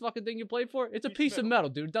 yeah, this fucking thing you played for, it's a piece of metal,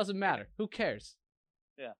 dude. It doesn't matter. Who cares?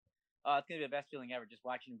 It's gonna be the best feeling ever, just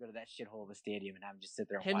watching him go to that shithole of a stadium and have him just sit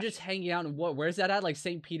there and Him watch just it. hanging out in what? Where's that at? Like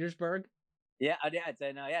St. Petersburg? Yeah, it's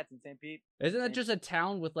in St. Pete. Isn't that St. just a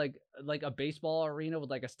town with like a baseball arena with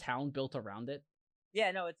like a town built around it? Yeah,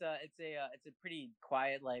 no, it's a pretty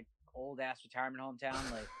quiet, like old ass retirement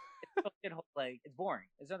hometown. Like it's a shithole, like it's boring.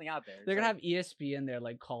 There's nothing out there. They're gonna It's have ESPN there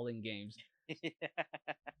like calling games. like-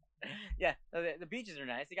 yeah, no, the beaches are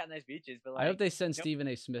nice. They got nice beaches, but like I hope they send nope. Stephen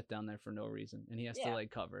A. Smith down there for no reason, and he has to Yeah.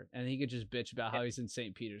 like cover, and he could just bitch about Yeah. how he's in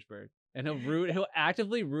St. Petersburg, and he'll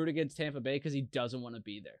actively root against Tampa Bay because he doesn't want to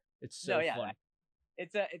be there. It's so No, yeah, funny.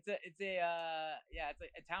 it's a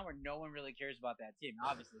town where no one really cares about that team.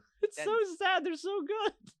 Obviously, It's then- so sad. They're so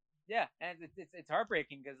good. yeah, and it's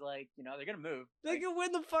heartbreaking because like they're gonna move. They Like, can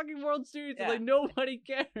win the fucking World Series, and Yeah. like nobody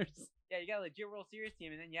cares. yeah, you got a legit World Series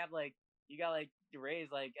team, and then you got the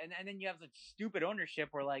Rays, like, and then you have such stupid ownership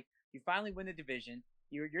where like you finally win the division,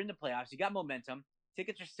 you're in the playoffs, you got momentum,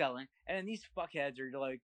 tickets are selling, and then these fuckheads are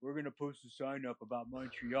like, we're gonna post a sign up about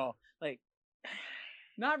Montreal. Like,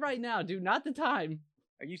 Not right now, dude. Not the time.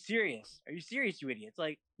 are you serious? Are you serious, you idiots?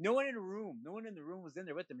 Like, no one in the room was in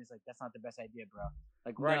there with them. It's like that's not the best idea, bro.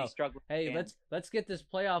 Like we're No. already struggling. with Hey, fans. let's get this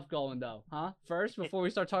playoff going though, huh? First, before we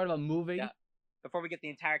start talking about moving. Yeah. Before we get the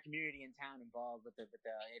entire community in town involved with the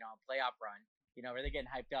playoff run. Where they're getting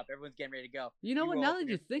hyped up. Everyone's getting ready to go. You know what? all Now that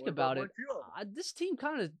forget- you think what about it, Montreal? this team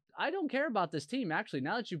kind of, I don't care about this team, actually.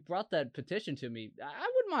 Now that you brought that petition to me, I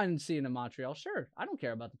wouldn't mind seeing in Montreal. Sure. I don't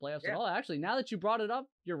care about the playoffs at Yeah. all. Actually, now that you brought it up,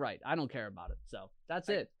 you're right. I don't care about it. So that's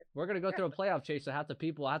Like, it. We're going to go through a playoff chase. So half the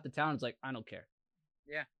people, half the town is like, I don't care.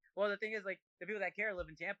 Well, the thing is, like, the people that care live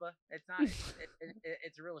in Tampa. It's not.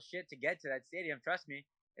 It's a real shit to get to that stadium. Trust me.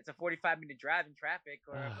 It's a 45-minute drive in traffic,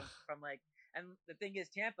 or from like. And the thing is,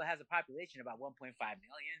 Tampa has a population of about 1.5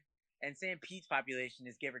 million, and St. Pete's population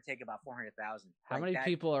is give or take about 400,000. How many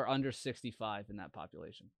people are under 65 in that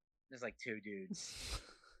population? There's like two dudes.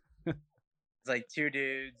 It's like two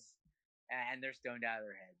dudes, and they're stoned out of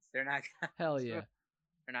their heads. They're not. Hell yeah.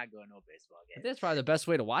 They're not going to a baseball I game. think that's probably the best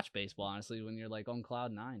way to watch baseball, honestly, when you're like on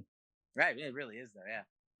cloud nine. Right. It really is, though. Yeah.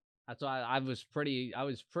 That's why I was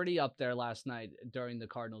pretty up there last night during the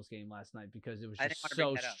Cardinals game last night because it was I just didn't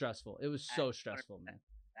wanna so bring that up. stressful. It was I so didn't wanna stressful, bring man.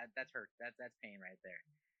 That's hurt. That's pain right there.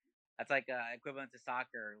 That's like equivalent to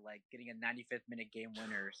soccer, like getting a 95th minute game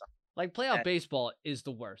winner or something. Like playoff That- baseball is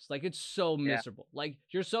the worst. Like it's so Yeah. miserable. Like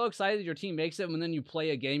you're so excited your team makes it, and then you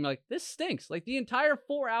play a game, you're like this stinks. Like the entire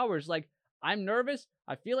 4 hours, like I'm nervous.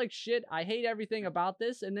 I feel like shit. I hate everything about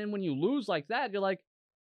this. And then when you lose like that, you're like,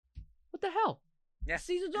 what the hell? Yeah. The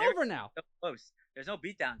season's And every- over now. So close. There's no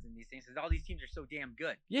beatdowns in these things because all these teams are so damn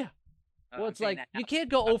good. Yeah. Well, I'm it's saying like that you now. can't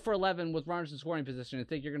go 0 for 11 with runners in scoring position and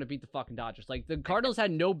think you're going to beat the fucking Dodgers. Like the Cardinals had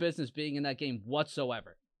no business being in that game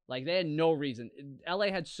whatsoever. Like they had no reason. LA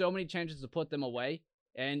had so many chances to put them away,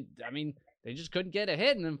 and I mean they just couldn't get a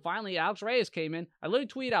hit. And then finally Alex Reyes came in. I literally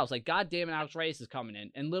tweeted out, I was like, "God damn it, Alex Reyes is coming in,"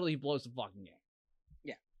 and literally he blows the fucking game.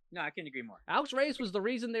 No, I couldn't agree more. Alex Reyes was the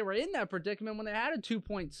reason they were in that predicament when they had a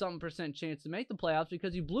 2-point-something% chance to make the playoffs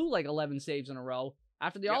because he blew like 11 saves in a row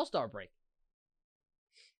after the Yep. All-Star break.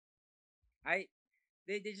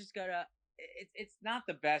 They just gotta. It's not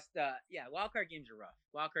the best. Wild card games are rough.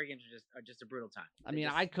 Wild card games are just a brutal time. I They mean,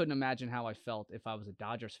 just- I couldn't imagine how I felt if I was a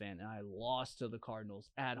Dodgers fan and I lost to the Cardinals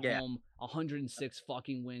at Yeah. home, 106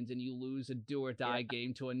 fucking wins, and you lose a do or die Yeah.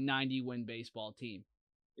 game to a 90-win baseball team.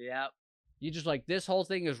 Yeah. You just like, this whole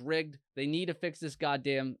thing is rigged. They need to fix this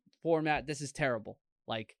goddamn format. This is terrible.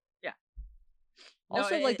 Like, Yeah. No,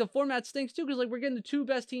 Also, it- like the format stinks too because like we're getting the two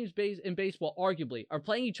best teams in baseball, arguably, are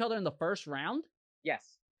playing each other in the first round.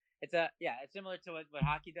 Yes. It's similar to what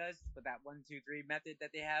hockey does with that 1, 2, 3 method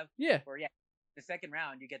that they have. Yeah, Where the second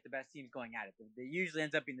round, you get the best teams going at it. It usually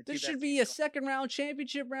ends up being the There two best should be teams a second round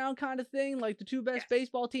championship round kind of thing, like the two best Yes.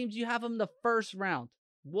 baseball teams. You have them the first round.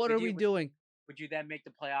 What Would are you- we would- doing? Would you then make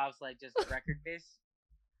the playoffs like just record based,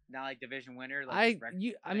 not like division winner? Like just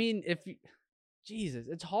record I thing? mean, if you, Jesus,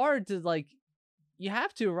 it's hard to like. You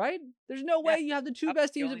have to, right? There's no way Yeah. you have the two Up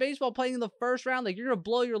best the teams in only- baseball playing in the first round. Like, you're gonna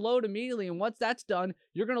blow your load immediately, and once that's done,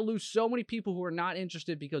 you're gonna lose so many people who are not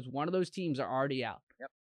interested because one of those teams are already out.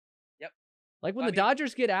 Yep. Like when Well, I the mean-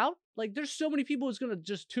 Dodgers get out, like there's so many people who's gonna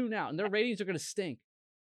just tune out, and their ratings are gonna stink.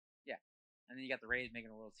 and then you got the Rays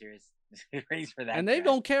making a World Series ratings for that. And they guy.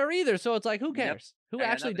 don't care either. So it's like, who Yep. cares? Who I got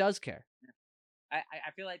actually nothing. does care?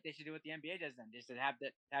 I feel like they should do what the NBA does then. Just to have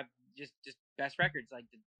just best records. Like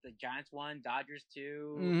the Giants won, Dodgers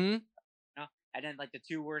 2, Mm-hmm. and then like the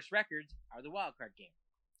two worst records are the wild card game.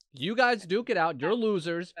 You guys duke it out. You're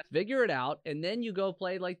losers. Figure it out, and then you go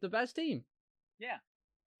play like the best team. Yeah.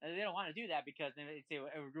 And they don't want to do that because then it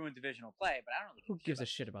would ruin divisional play. But I don't really Who gives a about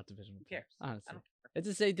shit about divisional Who play? cares? Honestly, I don't care. it's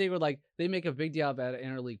the same thing with like they make a big deal about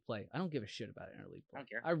interleague play. I don't give a shit about interleague play. I don't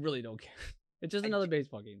care. I really don't care. It's just I another do.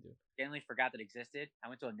 baseball game, dude. Genuinely forgot that existed. I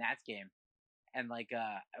went to a Nats game, and like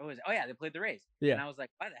they played the Rays. Yeah. And I was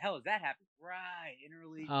like, why the hell is that happening? Right,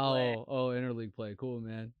 interleague play. Oh, interleague play. Cool,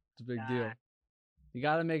 man. It's a big deal. Nah. You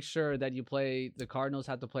got to make sure that you play. The Cardinals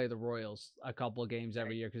have to play the Royals a couple of games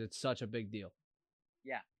every Right. year because it's such a big deal.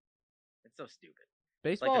 It's so stupid.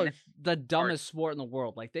 Baseball the is the dumbest sport in the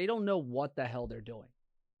world. Like they don't know what the hell they're doing.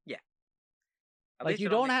 At Like least you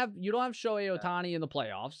they don't make- have Shohei Ohtani in the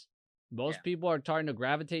playoffs. Most Yeah. people are starting to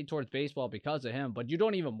gravitate towards baseball because of him, but you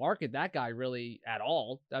don't even market that guy really at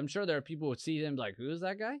all. I'm sure there are people who see him like, who's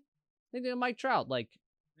that guy? They think of Mike Trout. Like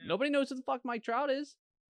Yeah. nobody knows who the fuck Mike Trout is.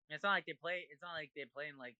 It's not like they play. It's not like they play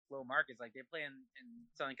in like low markets. Like they play in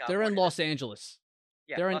Southern California. They're in Los Angeles.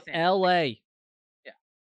 Yeah, They're in Los Angeles. LA. Yeah.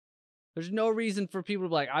 There's no reason for people to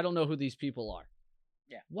be like, I don't know who these people are.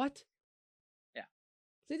 Yeah. What? Yeah.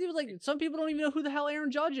 They do like some people don't even know who the hell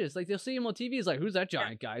Aaron Judge is. Like they'll see him on TV. It's like, who's that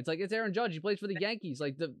giant guy? It's like it's Aaron Judge. He plays for the Yankees.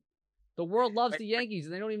 Like the world loves Right, the right. Yankees,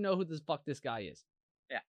 and they don't even know who this fuck this guy is.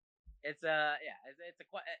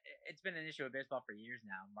 It's been an issue with baseball for years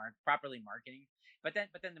now. Properly marketing, but then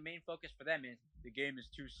the main focus for them is the game is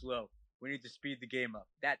too slow. We need to speed the game up.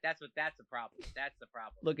 That's the problem. That's the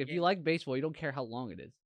problem. Look, The if you game- like baseball, you don't care how long it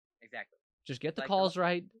is. exactly. Just get the Like the- calls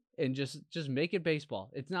right and just make it baseball.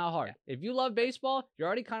 It's not hard. If you love baseball, you're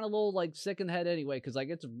already kind of a little like sick in the head anyway, because like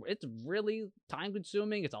it's really time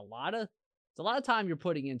consuming. It's a lot of time you're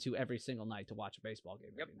putting into every single night to watch a baseball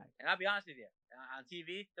game Yep. every night. And I'll be honest with you, on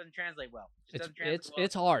TV it doesn't translate well. It just It's doesn't translate well.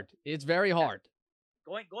 it's hard. It's very hard.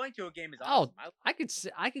 Going to a game is Oh,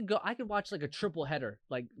 awesome. I could watch like a triple header,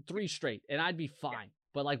 like 3 straight, and I'd be fine.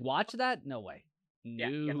 But like watch that? No way. Yeah,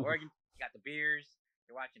 you got the No. Oregon, you got the beers,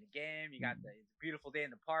 you're watching a game, you got it's a beautiful day in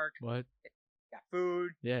the park, you What? got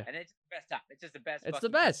food, Yeah. and it's the best time. It's just the best. It's the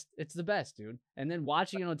fucking- best. It's the best, dude. And then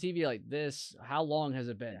watching it on TV like this, how long has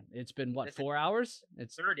it been? It's been what, This is 4 hours?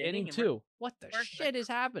 It's third inning inning and we're- 2. What the we're- shit is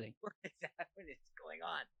happening? What is happening? It's going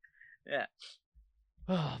on. Yeah,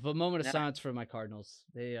 But moment of Yeah. silence for my Cardinals.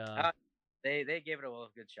 They they gave it a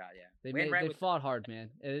good shot. Yeah, they Wainwright was- fought hard, man.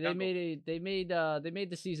 And they Jungle. made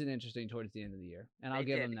the season interesting towards the end of the year. And I'll They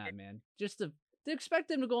give did. them that, man. Just to expect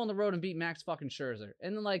them to go on the road and beat Max fucking Scherzer.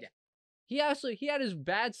 And then like Yeah. he had his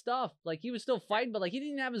bad stuff. Like he was still fighting, but like he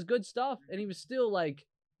didn't have his good stuff. And he was still like,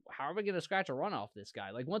 how are we gonna scratch a run off this guy?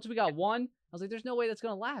 Like once we got one, I was like, there's no way that's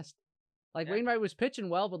gonna last. Like Yeah. Wainwright was pitching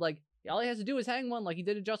well, but like all he has to do is hang one like he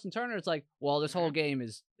did to Justin Turner. It's like, well, this whole game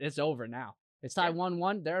it's over now. It's tied Yeah.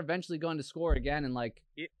 1-1. They're eventually going to score again, and like,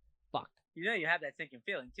 fucked. You know, you have that sinking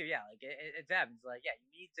feeling too. Yeah, like it happens. Like, yeah,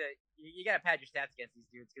 you need to. You gotta pad your stats against these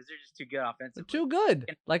dudes because they're just too good They're offensively. too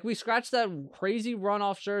good. Like we scratched that crazy run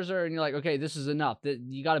off Scherzer, and you're like, okay, this is enough.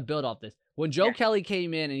 You got to build off this. When Joe Yeah. Kelly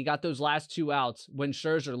came in and he got those last 2 outs, when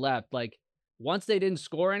Scherzer left, like once they didn't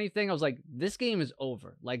score anything, I was like, this game is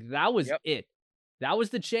over. Like that was Yep. it. That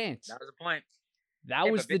was the chance. That was the point. That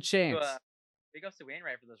Yeah, was but the chance. Big ups to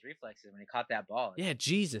Wainwright for those reflexes when he caught that ball. Yeah,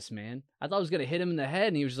 Jesus, man. I thought I was gonna hit him in the head,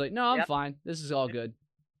 and he was just like, no, I'm Yep. fine. This is all good.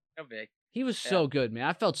 So big. He was Yeah. so good, man.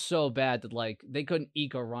 I felt so bad that like they couldn't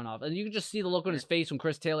eke a runoff, and you could just see the look on his face when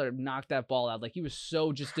Chris Taylor knocked that ball out. Like he was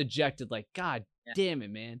so just dejected. Like, God Yeah. damn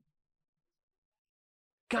it, man.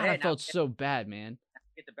 God, hey, I now- felt so bad, man.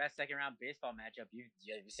 Get the best second round baseball matchup you've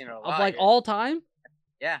seen in a Of while. like here. all time.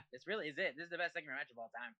 Yeah, this really is it. This is the best second round matchup of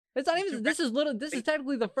all time. It's not These even. two This is little. This is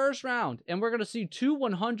technically the first round, and we're gonna see 2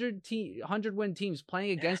 100 win teams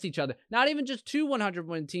playing against each other. Not even just 2 100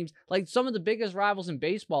 win teams. Like some of the biggest rivals in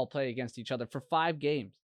baseball play against each other for 5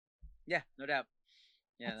 games. Yeah, no doubt.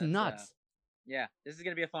 Yeah, That's nuts. Yeah, this is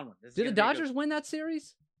gonna be a fun one. This is Did the gonna be a good Dodgers win that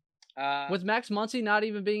series one. with Max Muncy not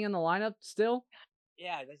even being in the lineup still?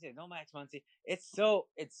 Yeah, that's it. No Max Muncy. It's so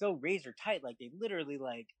razor tight. Like they literally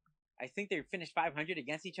I think they finished 500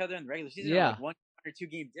 against each other in the regular season. Yeah. Like 1 or 2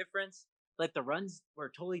 game difference. Like the runs were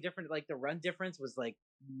totally different. Like the run difference was like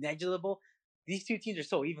negligible. These two teams are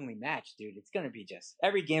so evenly matched, dude. It's gonna be just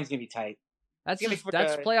every game's gonna be tight. That's Give me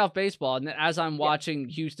that's for- playoff baseball. And then as I'm Yeah. watching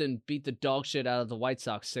Houston beat the dog shit out of the White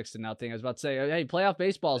Sox 6-0, I was about to say, hey, playoff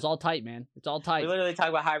baseball is all tight, man. It's all We tight. literally talk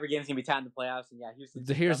about how every game's gonna be tight in the playoffs, and yeah, Houston.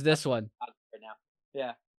 Here's this one. right now.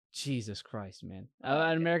 Yeah, Jesus Christ, man. Oh,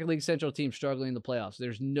 An yeah. American League Central team struggling in the playoffs.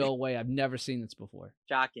 There's no way. I've never seen this before.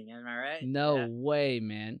 shocking. Am I right? No Yeah. way,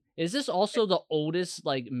 man. Is this also the oldest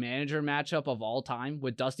like manager matchup of all time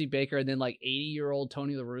with Dusty Baker and then like 80-year-old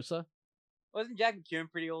Tony La Russa? Wasn't Jack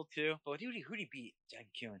McEwen pretty old too? But who'd he beat? Jack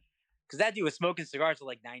McEwen. Because that dude was smoking cigars till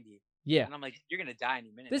like 90. Yeah. And I'm like, you're gonna die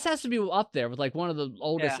any minute. This now. has to be up there with like one of the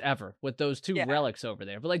oldest ever with those two Yeah. relics over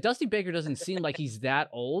there. But like Dusty Baker doesn't seem like he's that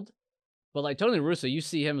old. But like Tony La Russa, you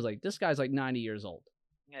see him as like this guy's like 90 years old.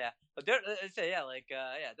 Yeah, but Dustin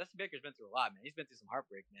Baker's been through a lot, man. He's been through some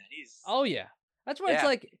heartbreak, man. He's Oh yeah. That's why it's Yeah.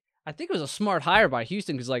 like I think it was a smart hire by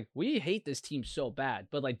Houston because like we hate this team so bad.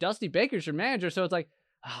 But like Dusty Baker's your manager, so it's like,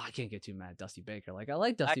 oh, I can't get too mad at Dusty Baker. Like I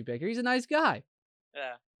like Dusty Baker. He's a nice guy.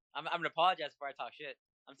 yeah. I'm gonna apologize before I talk shit.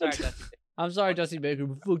 I'm sorry, Dustin Baker. I'm sorry, Dusty Baker,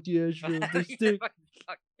 but fuck the Astros. They Yeah, stink. fucking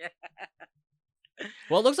fuck, yeah.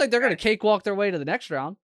 Well, it looks like they're gonna cakewalk their way to the next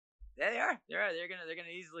round. Yeah, they are. They're gonna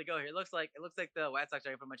easily go here. It looks like the White Sox are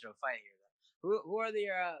gonna put much of a fight here. Though. Who are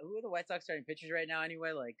the White Sox starting pitchers right now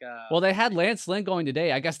anyway? Well, they had Lance Lynn going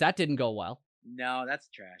today. I guess that didn't go well. no, that's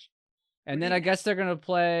trash. And What then do I you- guess they're gonna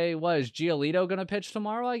play. What is Giolito gonna pitch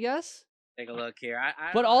tomorrow? I guess. Take a look here.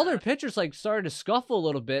 I But don't all know. their pitchers like started to scuffle a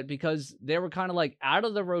little bit because they were kind of like out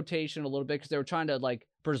of the rotation a little bit because they were trying to like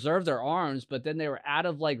preserve their arms, but then they were out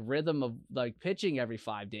of like rhythm of like pitching every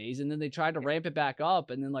 5 days, and then they tried to ramp it back up,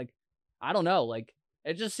 and then like I don't know, like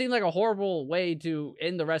it just seemed like a horrible way to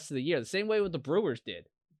end the rest of the year. The same way with the Brewers did.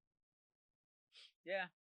 Yeah.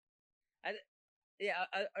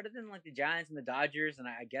 Other than like the Giants and the Dodgers and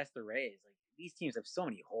I guess the Rays, like these teams have so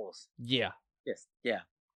many holes. Yeah. Yes. Yeah.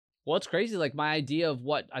 Well, it's crazy. Like my idea of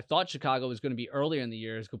what I thought Chicago was going to be earlier in the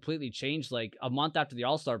year has completely changed. Like a month after the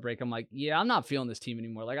All-Star break, I'm like, yeah, I'm not feeling this team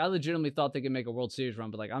anymore. Like I legitimately thought they could make a World Series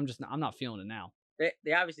run, but like I'm not feeling it now.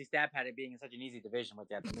 They obviously stab had it being in such an easy division with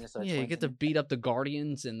that. The Minnesota Yeah, you Twins get to and beat up the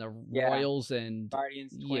Guardians and the Yeah. Royals and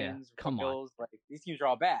Guardians, yeah, Twins, come on. Royals. Like these teams are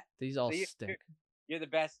all bad. these all So stink. You're the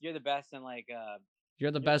best. You're the best, and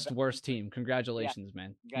You're the the best best worst team. Congratulations,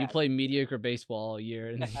 man. got You it. play mediocre baseball all year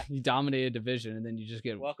and you dominate a division and then you just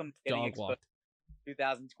get welcome to getting dog exposed walked.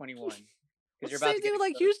 2021. Well, Because same thing with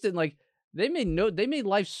like Houston. Like they made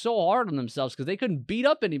life so hard on themselves because they couldn't beat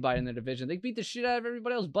up anybody in their division. They beat the shit out of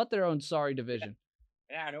everybody else but their own sorry division.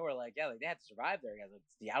 Yeah, I know. We're like they had to survive there. Guys, like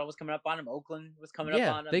Seattle was coming up on them. Oakland was coming up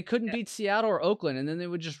Yeah, on them. they couldn't Yeah. beat Seattle or Oakland, and then they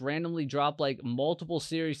would just randomly drop like multiple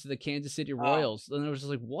series to the Kansas City Royals. And it was just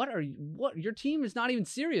like, what? Your team is not even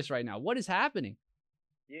serious right now. What is happening?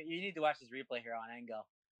 You need to watch this replay here on Engel.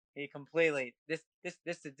 He completely this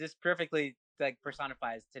perfectly like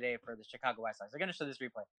personifies today for the Chicago White Sox. They're gonna show this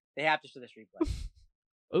replay. They have to show this replay.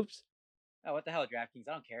 Oops. Oh, what the hell, DraftKings?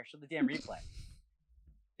 I don't care. Show the damn replay.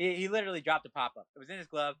 He literally dropped a pop up. It was in his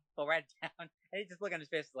glove, fell right down, and he just looked on his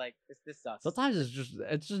face like this sucks. Sometimes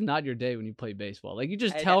it's just not your day when you play baseball. Like you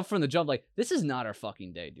just I tell know. from the jump, like this is not our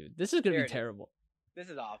fucking day, dude. This is gonna There be it is. terrible. This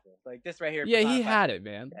is awful. Like this right here. Yeah, he personifies- had it,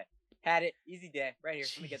 man. had it. Easy day right here.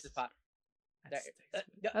 Let me get this Jesus. pop. That There- stinks, no.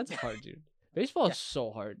 man. That's hard, dude. Baseball Yeah. is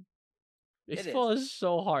so hard. It is. Baseball is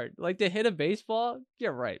so hard. Like to hit a baseball,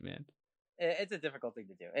 you're right, man. It's a difficult thing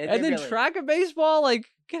to do. And then track a baseball, like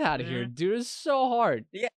get out of here, Mhm. dude. It's so hard.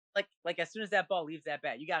 like as soon as that ball leaves that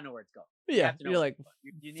bat, you gotta know where it's going. You Yeah, have to know you're where like, it's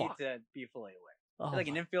going. you need fuck. to be fully aware. oh Like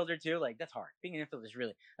an my- infielder too, like that's hard. Being an infielder is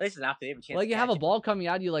really at least an outfield. They have a chance. like to you have catch a it. ball coming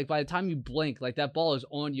at you, like by the time you blink, like that ball is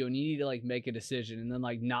on you, and you need to like make a decision, and then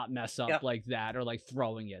like not mess up Yep. like that, or like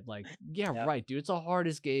throwing it. Like yeah, Yep. right, dude. It's the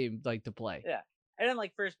hardest game like to play. Yeah. And then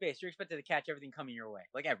like first base, you're expected to catch everything coming your way,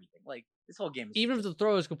 like everything. Like this whole game is Even if the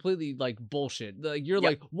throw is completely like bullshit, like you're Yep.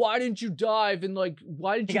 like, why didn't you dive? And like,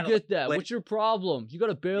 why didn't You you gotta, like, get that? blink. What's your problem? You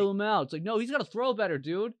gotta bail him out. It's like, no, he's gotta throw better,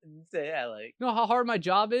 dude. So, yeah, like You know how hard my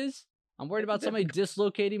job is? I'm worried It's about somebody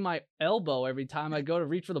dislocating my elbow every time I go to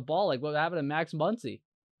reach for the ball, like what happened to Max Muncy.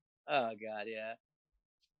 oh god, yeah.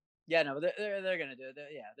 Yeah, no, but they're gonna do it.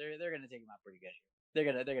 They're gonna take him out pretty good. They're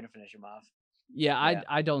gonna finish him off. Yeah, Yeah.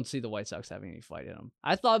 I don't see the White Sox having any fight in them.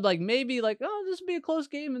 I thought like maybe like, oh, this will be a close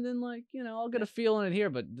game, and then like, I'll get a feel in it here.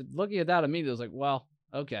 But looking at that immediately, I was like, well,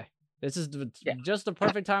 okay. This is Yeah. just the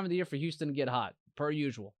perfect time of the year for Houston to get hot, per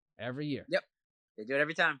usual, every year. Yep. They do it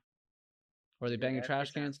every time. Or are they do it banging every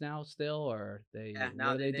trash time. cans now still? Or they Yeah, what now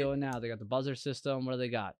are they they doing now? They got the buzzer system. What do they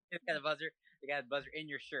got? They got the buzzer. They got the buzzer in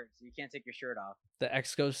your shirt, so you can't take your shirt off. The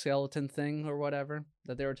exoskeleton thing or whatever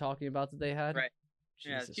that they were talking about that they had. Right.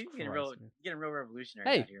 Yeah, Jesus she's Christ, getting real man. revolutionary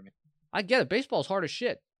Hey. out here, man. I get it. Baseball's hard as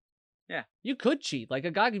shit. Yeah. You could cheat. Like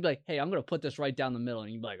a guy could be like, "Hey, I'm gonna put this right down the middle,"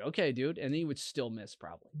 and you'd be like, "Okay, dude," and then you would still miss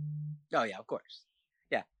probably. Oh yeah, of course.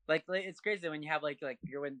 Yeah, like it's crazy when you have like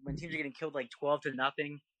you're when teams are getting killed like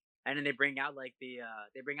 12-0, and then they bring out like a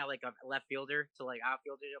left fielder to like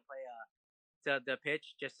outfielder to play to the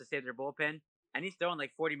pitch just to save their bullpen, and he's throwing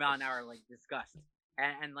like 40-mile-an-hour like disgust,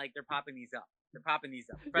 and like they're popping these up. Yeah,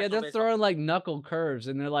 Professional they're baseball. throwing like knuckle curves,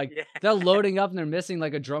 and they're like Yeah. they're loading up, and they're missing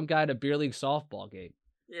like a drunk guy at a beer league softball game.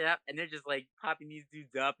 Yeah, and they're just like popping these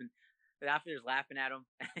dudes up, and the outfielder's laughing at them.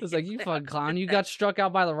 It's like, you fucking clown, you got struck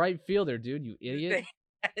out by the right fielder, dude, you idiot.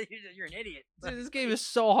 You're an idiot. Dude, this game is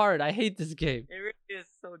so hard. I hate this game. It really is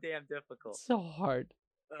so damn difficult. So hard.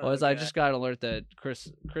 Oh, Well, I God. just got an alert that Chris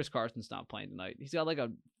Carson's not playing tonight. He's got like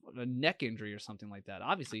a neck injury or something like that.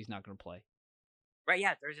 Obviously, he's not going to play. Right,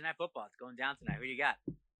 yeah, Thursday Night Football. It's going down tonight. Who do you got?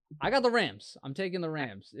 I got the Rams. I'm taking the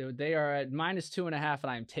Rams. They are at -2.5,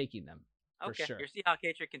 and I am taking them for Okay, sure. your Seahawk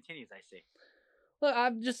hatred continues, I see. Look,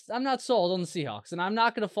 I'm not sold on the Seahawks, and I'm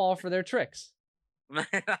not going to fall for their tricks. With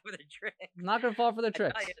a trick. I'm not going to fall for their I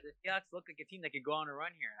tell tricks. you, the Seahawks look like a team that could go on a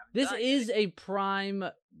run here. This is a prime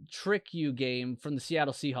trick you game from the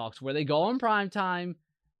Seattle Seahawks, where they go in prime time.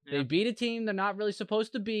 They Yeah. beat a team they're not really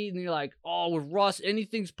supposed to beat, and you're like, "Oh, with Russ,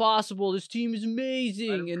 anything's possible. This team is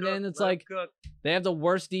amazing." And then it's like they have the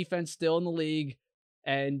worst defense still in the league,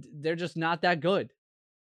 and they're just not that good.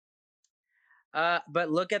 But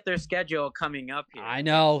look at their schedule coming up here. I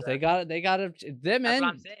know It's, they got them, That's what I'm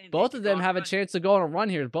and saying. both They of could go them on have a run. chance to go on a run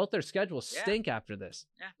here. Both their schedules Yeah. stink after this.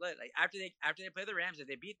 Yeah, look, like after they play the Rams, if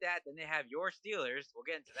they beat that, then they have your Steelers. We'll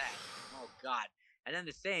get into that. Oh God, and then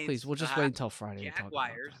the Saints. Please, we'll just wait until Friday to talk about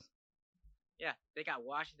Jaguars. that. Yeah, they got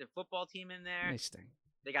Washington football team in there. They stink.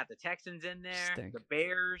 They got the Texans in there. Stink. The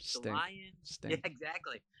Bears, Stink. the Lions. Stink. Yeah,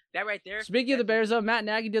 exactly. That right there. Speaking of the Bears, though, Matt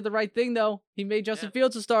Nagy did the right thing, though. He made Justin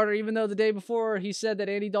Fields a starter, even though the day before he said that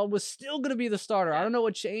Andy Dalton was still going to be the starter. I Yeah. don't know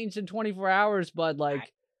what changed in 24 hours, but,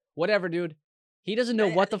 like, whatever, dude. He doesn't know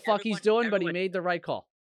I what the think fuck he's doing, but he everyone- made the right call.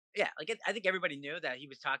 Yeah, like I think everybody knew that he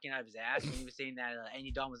was talking out of his ass when he was saying that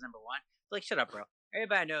Andy Dalton was number one. Like, shut up, bro.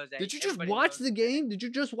 Everybody knows that. Did you just everybody watch knows the that- game? Did you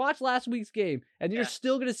just watch last week's game? And you're Yeah.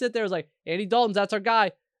 still going to sit there as like, Andy Dalton's, that's our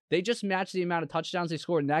guy. They just matched the amount of touchdowns they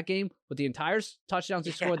scored in that game with the entire touchdowns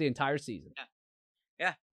they scored the entire season.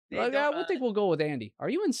 Yeah. They Like, don't, I think we'll go with Andy. Are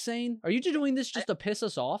you insane? Are you just doing this just to piss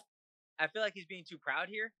us off? I feel like he's being too proud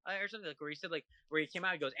here, or something like where he said where he came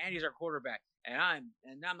out and goes, "Andy's our quarterback, and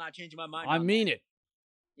I'm not changing my mind." I on mean that." it.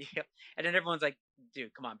 Yeah, and then everyone's like,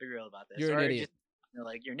 "Dude, come on, be real about this." You're an Or idiot. they're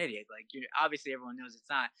like, "You're an idiot." Like, obviously everyone knows it's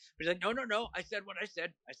not. But he's like, "No. I said what I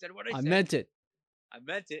said. I said what I I said. meant it. I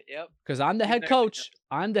meant it. Yep." Because I'm the He's head not gonna coach.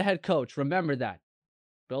 I'm the head coach. Remember that.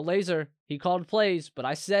 Bill Lazor, he called plays, but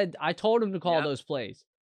I told him to call Yep. those plays.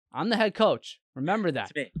 I'm the head coach. Remember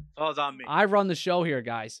that. It's me. Falls on me. I run the show here,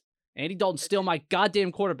 guys. Andy Dalton's still my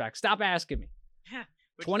goddamn quarterback. Stop asking me. Yeah.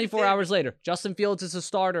 Which is 24 insane. hours later, Justin Fields is a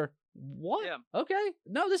starter. What? Yeah. Okay.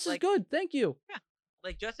 No, this is Like- good. Thank you.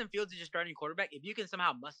 Like Justin Fields is your starting quarterback. If you can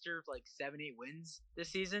somehow muster like 7-8 wins this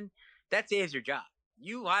season, that saves your job.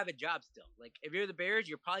 You have a job still. Like if you're the Bears,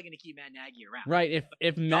 you're probably going to keep Matt Nagy around. Right.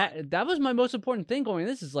 If Matt, that was my most important thing going.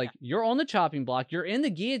 This is like you're on the chopping block. You're in the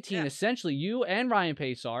guillotine. Yeah. Essentially, you and Ryan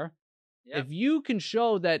Pace are. Yep. If you can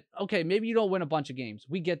show that, okay, maybe you don't win a bunch of games.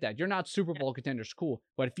 We get that. You're not Super Bowl contenders. Cool.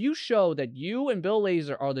 But if you show that you and Bill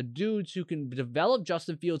Lazor are the dudes who can develop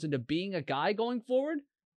Justin Fields into being a guy going forward,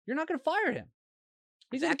 you're not going to fire him.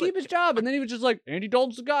 He's going to Exactly. keep his job. And then he was just like, Andy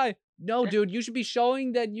Dalton's the guy. No, dude, you should be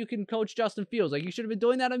showing that you can coach Justin Fields. Like, you should have been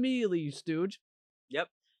doing that immediately, you stooge. Yep.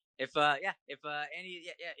 If Andy, if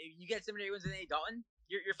you get 7 or 8 wins with Andy Dalton,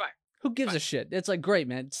 you're fired. Who gives a Fine. shit? It's like, great,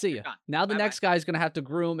 man. See ya. You're gone. Now the Bye-bye. next guy's going to have to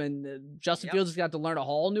groom, and Justin Yep. Fields has got to learn a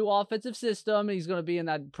whole new offensive system. And he's going to be in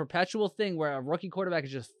that perpetual thing where a rookie quarterback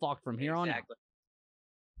is just fucked from here on out. Exactly.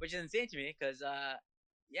 Which is insane to me because,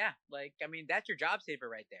 that's your job saver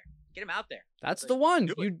right there. Get him out there. That's Like, the one.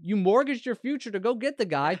 do it. You mortgaged your future to go get the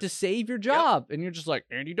guy Yeah. to save your job. And you're just like,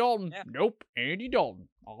 Andy Dalton. Yeah. Nope. Andy Dalton.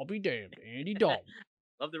 I'll be damned. Andy Dalton.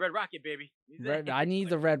 Love the Red Rocket, baby. He's I need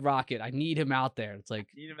the Red Rocket. I need him out there. It's like,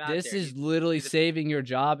 Need him out this there. is He's- literally he's a- saving your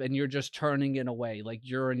job, and you're just turning it away. Like,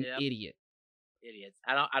 you're an Yep. idiot. idiots.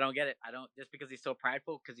 I don't get it. I don't just because he's so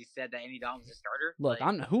prideful because he said that Andy Dalton was a starter. Look,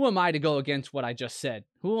 like, who am I to go against what I just said?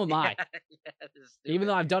 Who am I? this is Even stupid.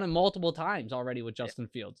 though I've done it multiple times already with Justin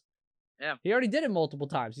Fields. Yeah. He already did it multiple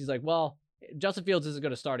times. He's like, well, Justin Fields isn't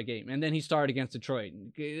going to start a game. And then he started against Detroit.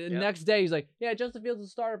 And the next day, he's like, yeah, Justin Fields is a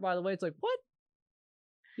starter, by the way. It's like, what?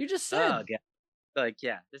 You just said. Oh, God. Like,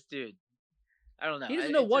 yeah, this dude. I don't know. He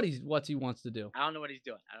doesn't know what just, he wants to do. I don't know what he's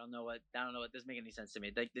doing. I don't know what. It doesn't make any sense to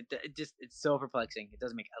me. Like, it's so perplexing. It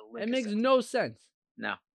doesn't make a lick It of makes sense. no sense.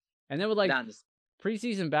 No. And then with like Not in this-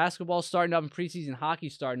 preseason basketball starting up and preseason hockey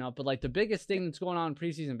starting up, but like the biggest thing that's going on in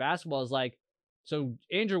preseason basketball is like, so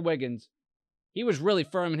Andrew Wiggins, he was really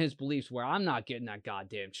firm in his beliefs where I'm not getting that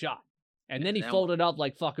goddamn shot. And then he folded up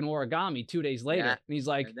like fucking origami 2 days later. Yeah. And he's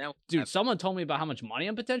like, and then- dude, someone told me about how much money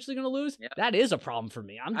I'm potentially going to lose. Yeah. That is a problem for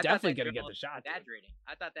me. I'm I thought definitely that going to get journal the shot. dude. exaggerating.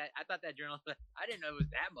 I thought that journalist. I didn't know it was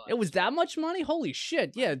that much. It was that much money? Holy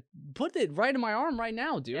shit. Yeah. Put it right in my arm right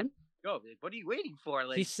now, dude. Yeah. Go. What are you waiting for?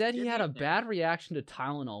 Like, He said he get had a in there. bad reaction to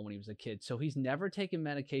Tylenol when he was a kid. So he's never taken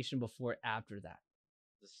medication before after that.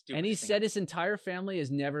 The And he stupidest thing said his entire family has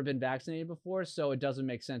never been vaccinated before, so it doesn't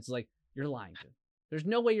make sense. Like, you're lying, dude. There's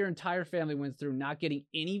no way your entire family went through not getting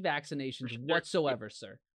any vaccinations sure. whatsoever,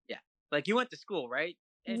 sir. Like, you went to school, right?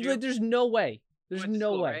 Andrew? There's no way. You There's went to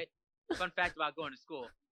no school, way. Right? Fun fact about going to school.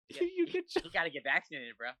 You get You gotta get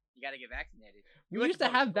vaccinated, bro. You gotta get vaccinated. You we went used to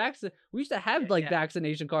public have school. We used to have Yeah, like yeah.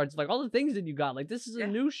 vaccination cards, like all the things that you got. Like this is Yeah. a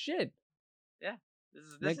new shit. This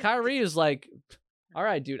is Then Kyrie is like, all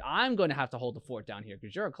right, dude, I'm going to have to hold the fort down here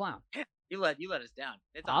because you're a clown. You let us down.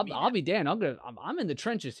 It's on me I'll now. be damned. I'm in the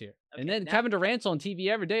trenches here. And Okay, then now- Kevin Durant's on TV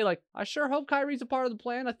every day, like, I sure hope Kyrie's a part of the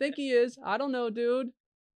plan. I think he is. I don't know, dude.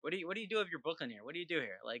 What do you do if you're Brooklyn here? What do you do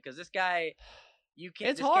here? Like, cause this guy, you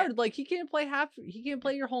can't. It's this guy- hard. Like he can't play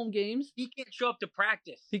your home games. He can't show up to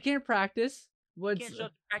practice. He can't practice. He What's, can't show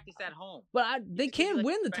up to practice at home. but they He's can't like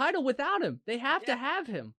win the special- title without him. They have to Yeah. have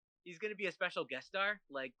him. He's gonna be a special guest star,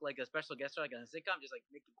 like a special guest star, like on a sitcom, just like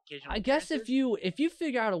make occasional. I guess appearances. if you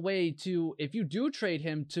figure out a way to, if you do trade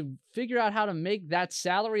him, to figure out how to make that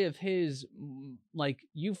salary of his, like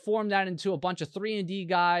you form that into a bunch of 3-and-D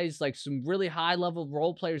guys, like some really high level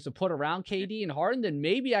role players to put around KD and Harden, then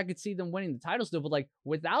maybe I could see them winning the title still. But like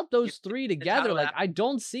without those three together, title like happen- I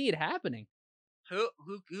don't see it happening.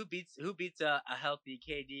 Who beats a healthy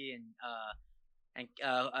KD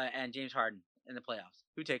and James Harden in the playoffs?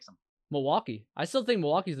 Who takes them? Milwaukee. I still think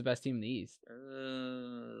Milwaukee's the best team in the East.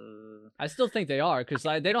 I still think they are because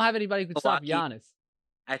they don't have anybody who can stop Milwaukee- Giannis.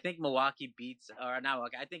 I think Milwaukee beats, or not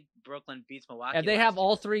Milwaukee. I think Brooklyn beats Milwaukee. If they last have year.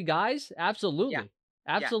 all three guys, absolutely, Yeah,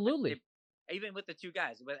 absolutely. Even with the two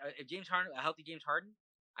guys, if James Harden, a healthy James Harden,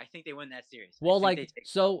 I think they win that series. I Well, think like they take-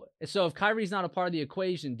 so if Kyrie's not a part of the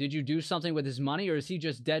equation, did you do something with his money, or is he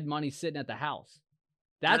just dead money sitting at the house?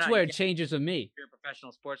 That's no, where you it can't- changes with me. you're a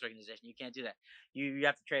professional sports organization. You can't do that. You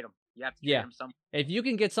have to trade him. You have to trade Yeah. him some. If you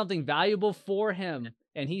can get something valuable for him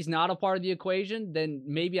and he's not a part of the equation, then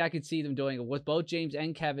maybe I could see them doing it with both James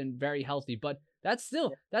and Kevin very healthy. But that's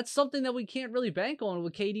still that's something that we can't really bank on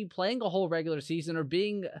with KD playing a whole regular season or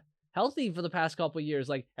being healthy for the past couple of years.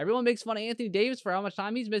 Like everyone makes fun of Anthony Davis for how much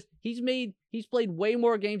time he's missed. He's played way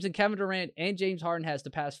more games than Kevin Durant and James Harden has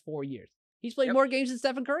the past 4 years. He's played Yep. more games than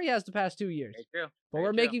Stephen Curry has the past 2 years. Very true. But Very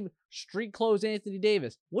we're true. making street clothes Anthony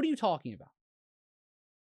Davis. What are you talking about?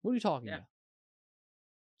 What are you talking Yeah. about?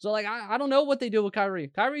 So, like, I don't know what they do with Kyrie.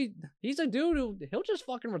 Kyrie, he's a dude who he'll just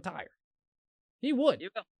fucking retire. He would. You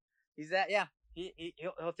will. He's that. Yeah.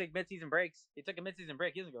 He'll take midseason breaks. He took a midseason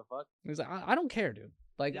break. He doesn't give a fuck. He's like, I don't care, dude.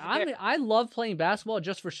 Like, Doesn't care. I love playing basketball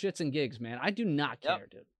just for shits and gigs, man. I do not Yep. care,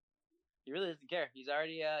 dude. He really doesn't care. He's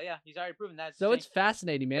already he's already proven that. So it's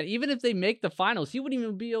fascinating, man. Even if they make the finals, he wouldn't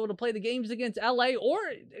even be able to play the games against LA or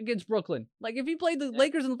against Brooklyn. Like, if he played the Yeah.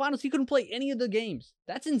 Lakers in the finals, he couldn't play any of the games.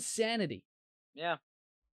 That's insanity. Yeah.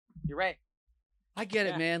 You're right. I get it,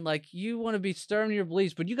 Yeah. man. Like, you want to be stern in your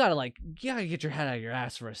beliefs, but you gotta get your head out of your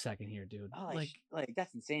ass for a second here, dude. Oh, like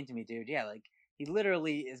that's insane to me, dude. Yeah, like he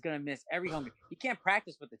literally is gonna miss every home game. He can't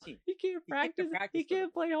practice with the team. he can't He can't practice. practice He with them.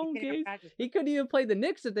 can't play home He can't even games. practice He with couldn't even play the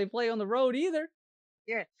Knicks if they play on the road either.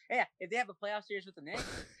 Yeah, if they have a playoff series with the Knicks,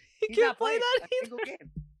 He he's can't not play playing that a either. single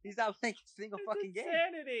game. He's not playing a single fucking game.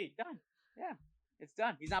 Insanity. Done. Yeah, it's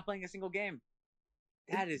done. He's not playing a single game.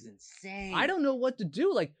 That is insane. I don't know what to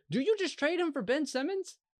do. Like, do you just trade him for Ben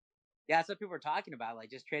Simmons? Yeah, that's what people are talking about. Like,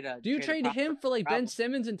 just trade a. Do you trade a him for like Ben problem.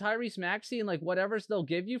 Simmons and Tyrese Maxey and like whatever they'll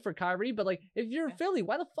give you for Kyrie? But like, if you're Yeah. Philly,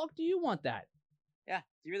 why the fuck do you want that? Yeah.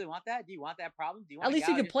 Do you really want that? Do you want that problem? Do you want At a least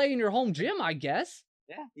guy he who can just- play in your home gym, I guess.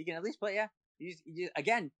 Yeah, you can at least play. Yeah.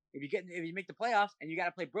 Again, if you make the playoffs and you got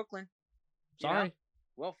to play Brooklyn. you know, Sorry.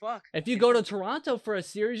 Well, fuck. If you go to Toronto for a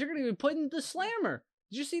series, you're gonna be put in the slammer.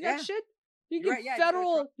 Did you see that Yeah. shit? You You're get right, yeah, if you go to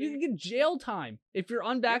federal. Toronto, You can get jail time if you're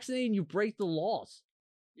unvaccinated and you break the laws.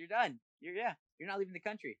 You're done. You're not leaving the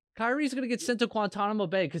country. Kyrie's gonna get sent to Guantanamo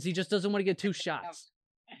Bay because he just doesn't want to get 2 shots.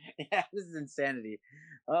 Yeah, this is insanity.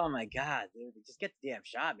 Oh my god, dude. Just get the damn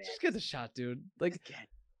shot, man. Just get the shot, dude. Like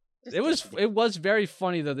Just it was very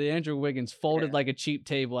funny though that Andrew Wiggins folded Yeah. like a cheap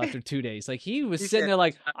table after 2 days. Like he was He sitting said, there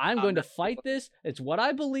like, "I'm I'm going to not fight this. It's what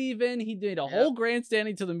I believe in. He did a Yep. whole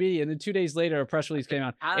grandstanding to the media, and then 2 days later, a press release came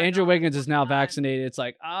out. I don't Andrew know, Wiggins is now time. vaccinated. It's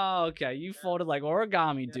like, oh, okay, you folded like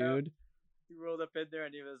origami, Yep. dude. He rolled up in there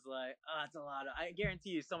and he was like, "Oh, it's a lot of." I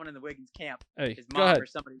guarantee you, someone in the Wiggins camp, Hey, his go mom ahead. or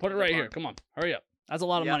somebody, Put it rolled right up here. on him. Come on, hurry up. That's a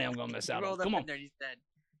lot of Yep. money I'm gonna miss He out on. rolled up Come in on, there and he said,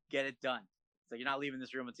 "Get it done." So you're not leaving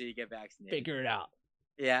this room until you get vaccinated. figure it out.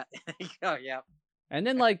 Yeah. Oh yeah. And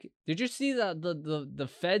then, like, did you see the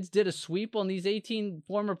feds did a sweep on these 18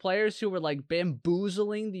 former players who were like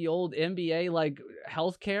bamboozling the old NBA like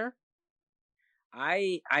healthcare?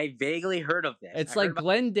 I vaguely heard of this. It's I heard like about-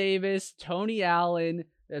 Glenn Davis, Tony Allen.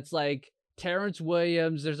 It's like Terrence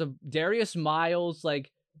Williams. There's a Darius Miles,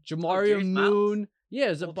 like Jamario Darius Miles? Moon. Yeah,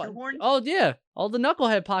 there's a Old bunch. Shoehorns? Oh yeah, all the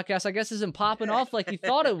Knucklehead podcast I guess isn't popping off like you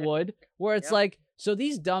thought it would. Where it's Yep. like, so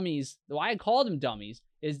these dummies. Why I call them dummies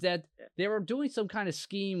is that Yeah. they were doing some kind of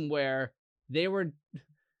scheme where they were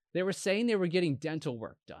saying they were getting dental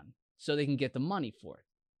work done so they can get the money for it,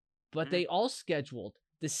 but Mhm. they all scheduled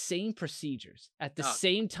the same procedures at the Oh.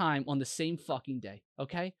 same time on the same fucking day.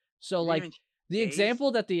 Okay, so Didn't like even the days?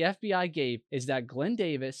 example that the FBI gave is that Glenn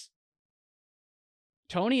Davis,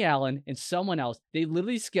 Tony Allen, and someone else, they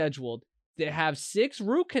literally scheduled to have 6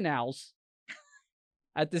 root canals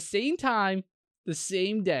at the same time, the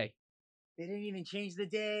same day. They didn't even change the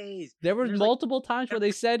days. There were There's, like, multiple times where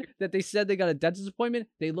they said they got a dentist appointment.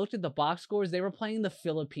 They looked at the box scores. They were playing the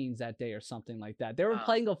Philippines that day or something like that. They were Oh.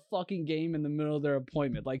 playing a fucking game in the middle of their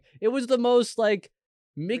appointment. Like it was the most like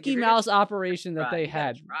Mickey if you're gonna Mouse operation that Try. they You gotta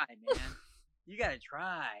had. Try, man. You gotta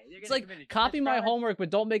try. You're It's gonna like commit a copy test my crime? homework, but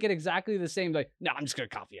don't make it exactly the same. Like, no, I'm just gonna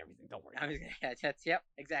copy everything. Don't worry. I'm just gonna, yep,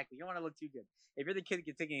 exactly. You don't want to look too good. If you're the kid that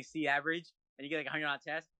gets taking a C average and you get like 100 on a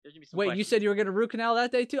test, there's gonna be some. Wait, you questions. said you were gonna root canal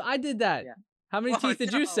that day too? I did that. Yeah. How many Oh, teeth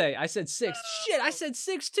did you no. say? I said 6. Shit, I No. said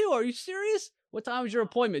 6 too. Are you serious? What time was your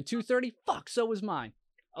appointment? 2:30? Fuck, so was mine.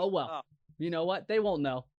 Oh well. Oh, You know what? They won't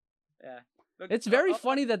know. yeah. Look, It's very oh,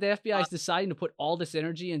 funny that the FBI is deciding to put all this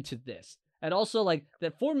energy into this. And also, like,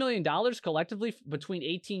 that $4 million collectively between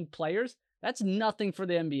 18 players, that's nothing for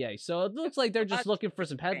the NBA. So it looks like they're just That's looking for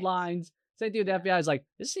some great. headlines. Same thing with the FBI is like,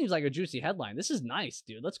 this seems like a juicy headline. This is nice,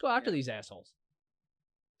 dude. Let's go after Yeah. these assholes.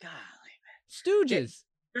 Golly. Stooges.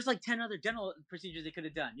 There's like 10 other dental procedures they could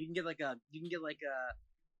have done. You can get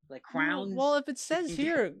like crowns. Well, if it says can get-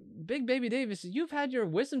 here, Big Baby Davis, you've had your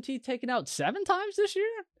wisdom teeth taken out 7 times this year?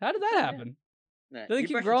 How did that Yeah. happen? Nah, do they you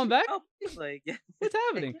keep brush your growing teeth back? out, Like, What's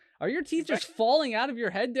happening? Are your teeth You just falling out of your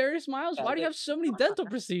head, Darius Miles? Yeah, Why do you they- have so many dental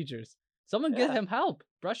procedures? Someone get Yeah. him help.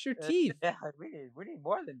 Brush your teeth. Yeah, we need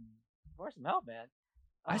more some help, man.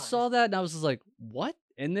 I Oh, saw that and I was just like, what?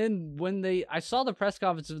 And then when I saw the press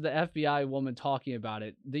conference of the FBI woman talking about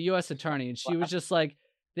it, the U.S. attorney, and she was just like,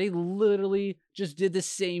 they literally just did the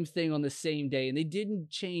same thing on the same day and they didn't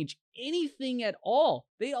change anything at all.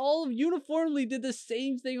 They all uniformly did the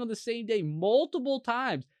same thing on the same day multiple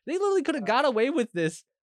times. They literally could have got away with this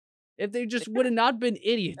if they just would have not been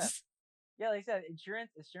idiots. Yeah, like I said,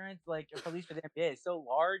 insurance, like at least for the NBA, is so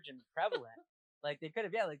large and prevalent. Like they could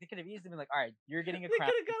have easily been like, all right, you're getting a They crown.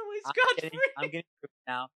 could have got away I'm scot getting, free. I'm getting a root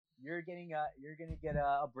now. You're gonna get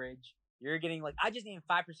a bridge. You're getting like I just named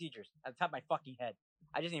 5 procedures at the top of my fucking head.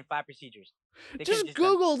 I just named 5 procedures. They could've Just done-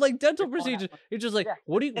 Google like dental they're calling out- procedures. You're just like,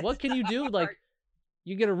 Yeah. what can you do? Like,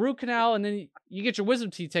 you get a root canal and then you get your wisdom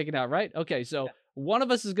teeth taken out, right? Okay, so Yeah. one of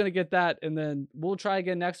us is gonna get that, and then we'll try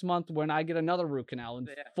again next month when I get another root canal and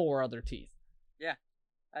Yeah. 4 other teeth.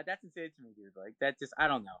 That's insane to me, dude. Like that just I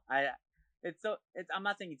don't know. I'm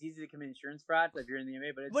not saying it's easy to commit insurance fraud if you're in the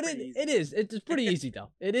NBA, but it's But pretty easy. it is. It's pretty easy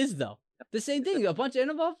though. It is though. The same thing. A bunch of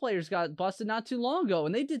NFL players got busted not too long ago,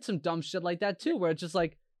 and they did some dumb shit like that too, where it's just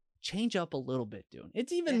like, change up a little bit, dude.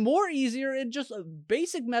 It's even Yeah. more easier in just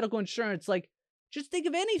basic medical insurance. Like, just think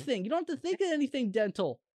of anything. You don't have to think of anything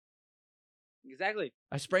dental. Exactly.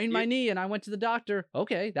 I sprained my You- knee and I went to the doctor.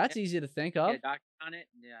 Okay, that's easy to think of. Get a doctor on it.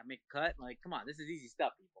 Yeah, make a cut. Like, come on, this is easy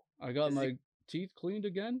stuff, people. I got This is- my teeth cleaned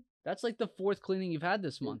again. That's like the 4th cleaning you've had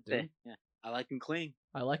this month, dude. Yeah, I like them clean.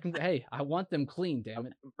 I like them. Hey, I want them clean, damn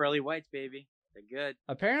it. Pearly whites, baby. They're good.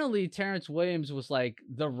 Apparently, Terrence Williams was like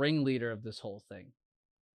the ringleader of this whole thing.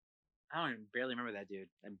 I don't even barely remember that dude.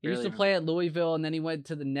 I He used barely to play at Louisville, and then he went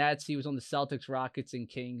to the Nets. He was on the Celtics, Rockets, and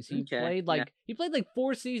Kings. He Okay, played yeah. he played like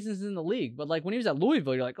 4 seasons in the league. But like when he was at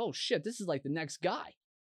Louisville, you're like, oh shit, this is like the next guy.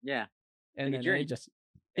 Yeah. And Like a then journey.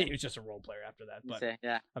 he was just a role player after that. You But say,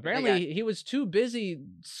 yeah. apparently he was too busy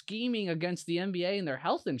scheming against the NBA and their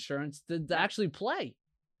health insurance to actually play.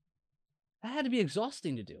 That had to be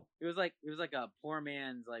exhausting to do. It was like a poor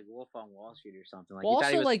man's like Wolf on Wall Street or something. Like Well, he thought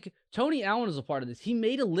he also, was, like, Tony Allen is a part of this. He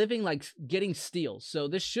made a living, like, getting steals. So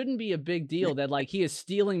this shouldn't be a big deal that, like, he is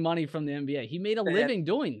stealing money from the NBA. He made a living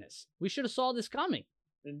doing this. We should have saw this coming.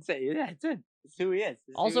 It's it. It's who he is.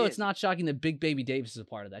 Also, it's not shocking that Big Baby Davis is a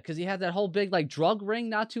part of that because he had that whole big, like, drug ring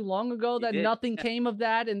not too long ago He that did. nothing came of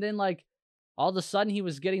that. And then, like, all of a sudden he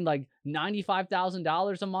was getting, like,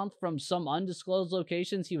 $95,000 a month from some undisclosed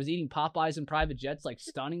locations. He was eating Popeyes and private jets, like,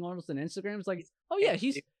 stunning on us on Instagram. It's like, oh, yeah,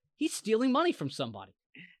 he's stealing money from somebody.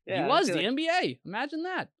 Yeah, he was I the feel NBA. Imagine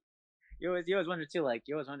that. You always wonder too. Like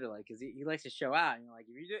because he likes to show out. You know, like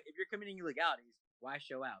if you're committing illegalities, why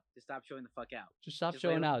show out? Just stop showing the fuck out. Just stop Just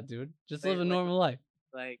showing lay- out, dude. Just lay- live a lay- normal life.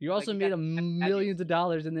 Like You also made got- millions of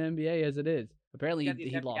dollars in the NBA as it is. Apparently, you got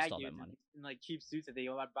these he FBI lost all dudes that money. in like cheap suits that they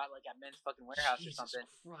bought like at Men's fucking Warehouse Jesus or something,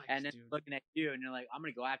 Christ, and then dude. looking at you and you're like, I'm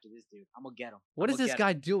gonna go after this dude. I'm gonna get him. What I'm is gonna this get him."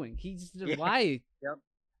 guy doing? He's Yeah. why? Yep.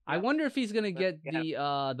 I Yep. wonder if he's gonna But, get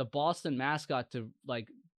yeah. the Boston mascot to like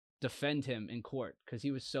defend him in court because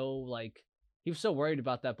he was so worried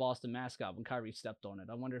about that Boston mascot when Kyrie stepped on it.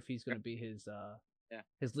 I wonder if he's gonna be his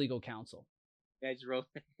his legal counsel. Yeah, just roll.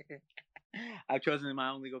 I've chosen my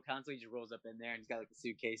own legal counsel. He just rolls up in there and he's got like a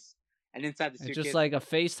suitcase, and inside the It's suitcase, just like a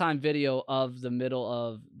FaceTime video of the middle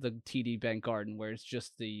of the TD Bank Garden where it's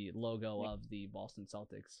just the logo of the Boston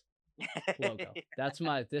Celtics logo.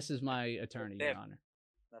 This is my attorney, Your him. Honor.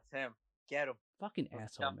 That's him. Get him. Fucking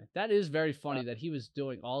Let's asshole, go. man. That is very funny that he was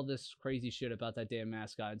doing all this crazy shit about that damn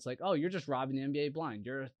mascot. It's like, oh, you're just robbing the NBA blind.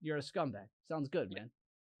 You're a scumbag. Sounds good, man.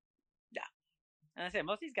 And I say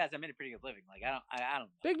most of these guys have made a pretty good living. Like I don't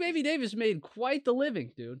know. Big Baby Davis made quite the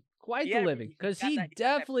living, dude. Quite Yeah, the living. he's Because got he that- he's got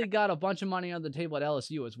that definitely got a bunch of money on the table at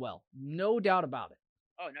LSU as well. No doubt about it.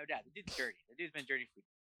 Oh no doubt. The dude's dirty. The dude's been dirty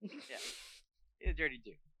for yeah. He's a dirty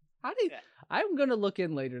dude. How do you, Yeah. I'm gonna look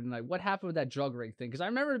in later tonight. What happened with that drug ring thing? Because I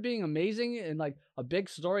remember it being amazing and like a big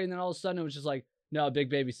story, and then all of a sudden it was just like, no, Big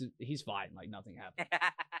Baby, he's fine. Like nothing happened.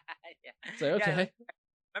 Yeah. It's like, okay.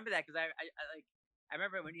 I remember that because I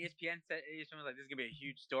remember when ESPN was like, "This is gonna be a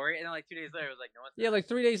huge story," and then like 2 days later, it was like, "No one's." Yeah, like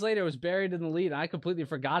 3 days later, it was buried in the lead, and I completely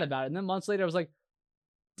forgot about it. And then months later, I was like,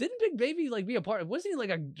 didn't Big Baby like be a part? Wasn't he like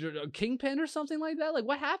a kingpin or something like that? Like,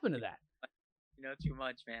 what happened to that? You know too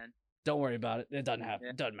much, man. Don't worry about it. It doesn't happen.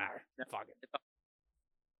 Yeah. It doesn't matter. No. Fuck it.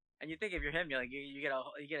 And you think if you're him, you're like you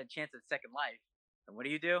get a chance at second life. And what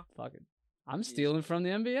do? Fuck it. I'm Jeez. stealing from the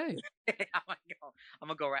NBA. I'm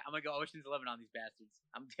gonna go Ocean's 11 on these bastards.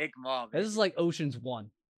 I'm gonna take them all. Man. This is like Ocean's 1.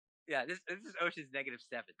 Yeah, this is Ocean's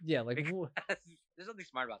 -7. Yeah, like Because there's nothing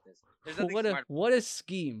smart about this. There's nothing what a smart. what a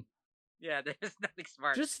scheme. Yeah, there's nothing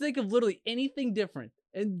smart. Just think of literally anything different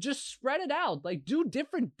and just spread it out. Like do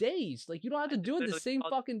different days. Like you don't have to do it the Literally same all-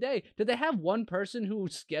 fucking day. Did they have one person who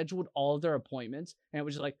scheduled all of their appointments and it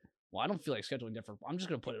was just like, well, I don't feel like scheduling different. I'm just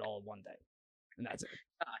gonna put it all in one day, and that's it.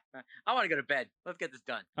 I want to go to bed. Let's get this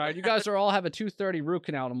done. All right, you guys are all have a 2:30 root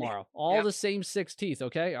canal tomorrow. All Yep. the same 6 teeth.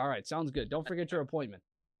 Okay. All right, sounds good. Don't forget your appointment.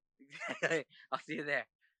 I'll see you there.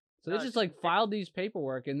 So they Oh, just like filed these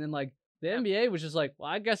paperwork, and then like the NBA was just like, well,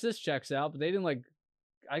 I guess this checks out, but they didn't like,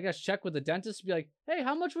 I guess check with the dentist to be like, hey,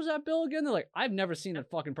 how much was that bill again? They're like, I've never seen that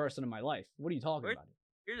fucking person in my life. What are you talking Where- about?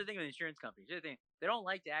 Here's the thing with insurance companies. Here's the thing. They don't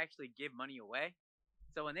like to actually give money away.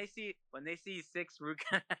 So when they see 6 root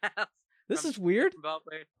canals, This from- is weird. from ball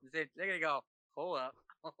players, they're gonna go, hold up.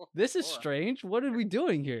 This is Hold up. strange. What are we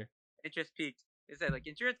doing here? It just peaked. They said like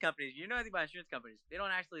insurance companies. You know anything about insurance companies? They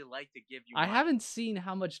don't actually like to give you. I money. haven't seen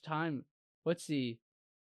how much time. Let's see.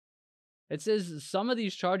 It says some of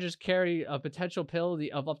these charges carry a potential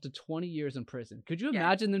penalty of up to 20 years in prison. Could you Yeah.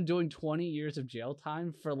 imagine them doing 20 years of jail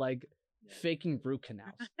time for like Yeah. faking root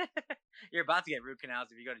canals? You're about to get root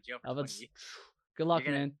canals if you go to jail for Oh, 20 that's- years. Good luck,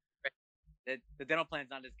 gonna- man. The dental plan's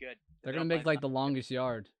not as good. They're The gonna dental make plan's like not- the longest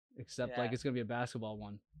yard, except like Yeah. it's gonna be a basketball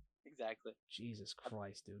one. Exactly. Jesus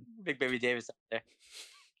Christ, dude. Big Baby Davis up there.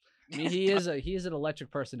 I mean, he is an electric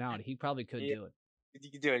personality. He probably could Yeah. do it. You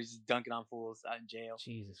can do it. He's just dunking on fools out in jail.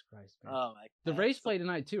 Jesus Christ, man. Oh my. The God. Rays So- play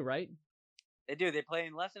tonight too, right? They do. They play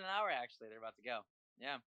in less than an hour. Actually, they're about to go.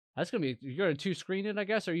 Yeah. That's gonna be. You're gonna 2-screen it, I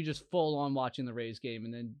guess, or are you just full on watching the Rays game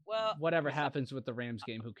and then Well, whatever I'm a soc- happens with the Rams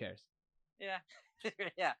game, who cares? Yeah.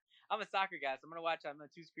 Yeah. I'm a soccer guy, so I'm gonna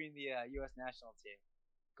 2-screen the U.S. national team.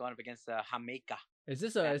 going up against Jamaica. Is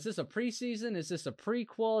this a preseason? Is this a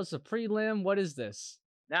prequel? Is it a prelim? What is this?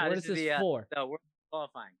 No, What this is is this the for? World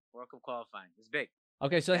Cup qualifying. It's big.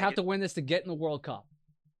 Okay, so they Yeah, have to win this to get in the World Cup.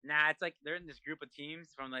 Nah, it's like they're in this group of teams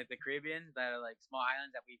from like the Caribbean that are like small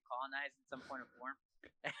islands that we've colonized in some point or form,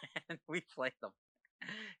 and we play them.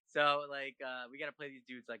 So like we got to play these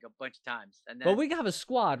dudes like a bunch of times, and then But we have a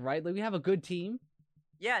squad, right? Like we have a good team.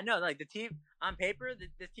 yeah, no, like the team on paper,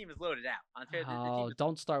 this team is loaded out. On paper, the Oh, team is,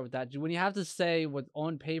 don't start with that. When you have to say what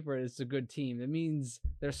on paper is a good team, it means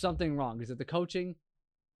there's something wrong. Is it the coaching?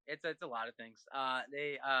 it's a lot of things.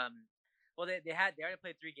 They already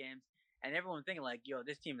played 3 games, and everyone's thinking like, yo,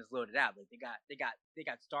 this team is loaded out. Like they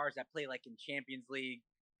got stars that play like in Champions League,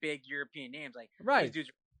 big European names. Like Right. these dudes,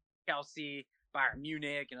 are Chelsea, Bayern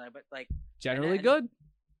Munich, and like, but like Generally and- good.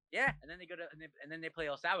 yeah, and then they go to and then they play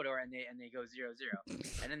El Salvador and they go 0-0,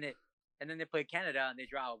 and then they play Canada and they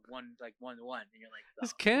draw 1-1, and you're like,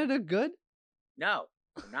 Is "Oh, Canada good? no,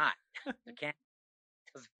 they're not. They can't.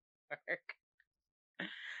 It doesn't work.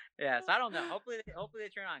 Yeah, so I don't know. Hopefully they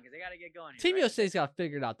turn on because they got to get going. Here, Team right? USA's got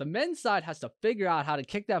figured out. The men's side has to figure out how to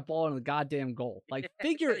kick that ball into the goddamn goal. Like,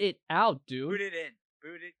 figure it out, dude. Boot it in.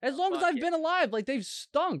 Boot it. As long as I've been alive, like they've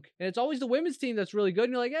stunk, and it's always the women's team that's really good.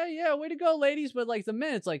 And you're like, hey, yeah, way to go, ladies. But like the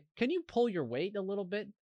men, it's like, can you pull your weight a little bit?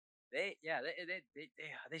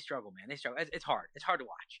 They struggle, man. They struggle. It's hard. It's hard to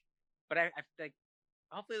watch. But I like.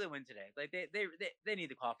 Hopefully they win today. Like they need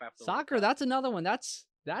to qualify for the World Soccer, Cup. that's another one. That's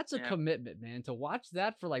a Yeah. commitment, man. To watch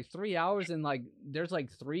that for like 3 hours and like there's like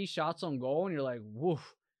 3 shots on goal, and you're like,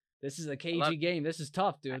 woof, this is a cagey game. This is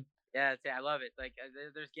tough, dude. Yeah, I love it. Like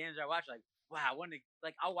there's games I watch like, wow,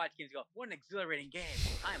 I'll watch games and go, what an exhilarating game.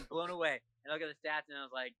 I am blown away. And I look at the stats and I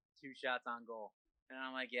was like 2 shots on goal. And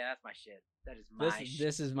I'm like, yeah, that's my shit. That is my shit.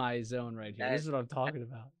 This is my zone right here. That This is what I'm talking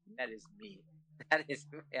about. That is me. That is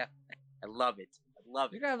yeah. I love it. I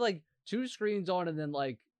love You're it. gonna have like 2 screens on and then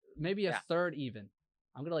like maybe a Yeah. third even.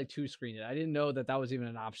 I'm gonna like 2 screen it. I didn't know that was even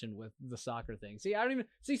an option with the soccer thing. See, I don't even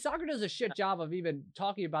see soccer does a shit job of even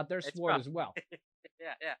talking about their It's sport rough. as well.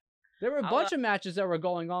 Yeah. There were a I'll, bunch of matches that were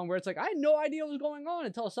going on where it's like I had no idea what was going on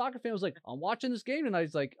until a soccer fan was like, "I'm watching this game," and I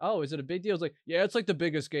was like, "Oh, is it a big deal?" It's like, "Yeah, it's like the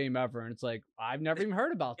biggest game ever," and it's like, "I've never even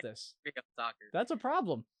heard about this." Pick up soccer. That's a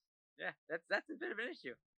problem. Yeah, that's a bit of an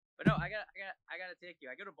issue. But no, I gotta take you.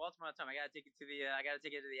 I go to Baltimore all the time. I gotta take you to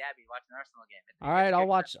the Abbey, watch an Arsenal game. All right,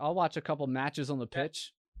 I'll watch a couple matches on the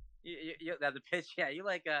pitch. You the pitch. Yeah, you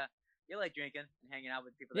like drinking and hanging out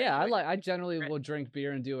with people. Yeah, that enjoy it. I generally will drink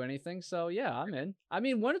beer and do anything. So yeah, I'm in. I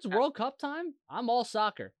mean, when it's World Cup time, I'm all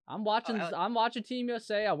soccer. I'm watching Team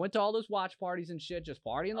USA. I went to all those watch parties and shit, just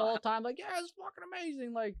partying the whole time. Like, yeah, it's fucking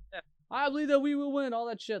amazing. Like, Yeah. I believe that we will win. All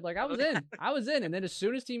that shit. Like, I was in. And then as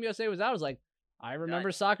soon as Team USA was out, I was like, I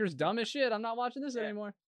remember soccer's dumb as shit. I'm not watching this Yeah. anymore.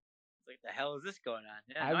 It's like, the hell is this going on?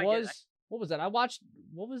 Yeah, I no, was. get it. What was that? I watched.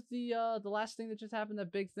 What was the last thing that just happened?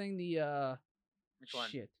 That big thing. Which one?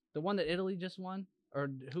 Shit. The one that Italy just won, or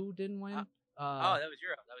who didn't win? Oh, that was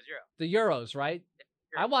Euro. That was Euro. The Euros, right?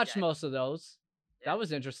 I watched Yeah, most of those. Yeah. That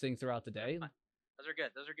was interesting throughout the day. fun. Those are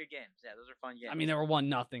good. Those are good games. Yeah, those are fun games. I mean, they were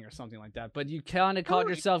 1-0 or something like that, but you kind of caught Ooh,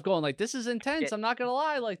 yourself going like, "This is intense." Shit. I'm not gonna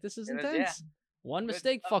lie, like this is It was- yeah. intense. One Good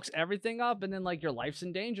mistake stuff. fucks everything up, and then like your life's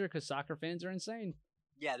in danger because soccer fans are insane.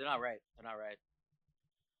 yeah, they're not right. They're not right.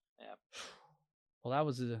 Yeah. Well,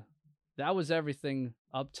 that was everything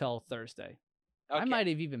up till Thursday. I Okay. might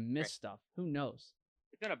have even missed stuff. Who knows?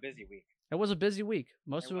 It's been a busy week. It was a busy week.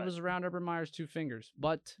 Most It of it was. was around Urban Meyer's 2 fingers,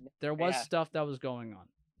 but there was Yeah. stuff that was going on.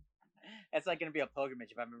 It's like gonna be a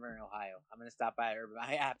pilgrimage if I'm ever in Ohio. I'm gonna stop by Urban.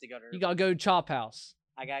 I have to go to Urban. You gotta go to Chop House.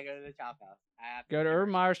 I gotta go to the Chop House. I have Go to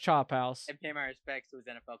Urban Meyer's Chop House. and pay my respects to his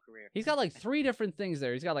NFL career. He's got like 3 different things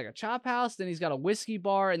there. He's got like a chop house, then he's got a whiskey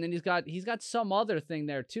bar, and then he's got some other thing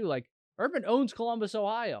there too. Like Urban owns Columbus,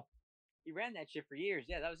 Ohio. He ran that shit for years.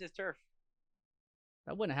 Yeah, that was his turf.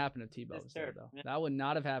 That wouldn't have happened if Tebow That's was there terrible. though. Yeah. That would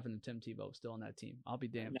not have happened if Tim Tebow was still on that team. I'll be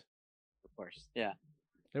damned. Of course. Yeah.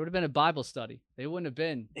 There would have been a Bible study. They wouldn't have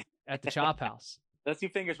been at the chop house. Those 2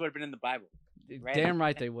 fingers would have been in the Bible. Right. Damn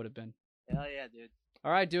right they would have been. Hell yeah, dude.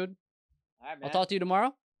 All right, dude. All right, man. I'll talk to you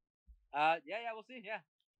tomorrow. Yeah, we'll see. Yeah.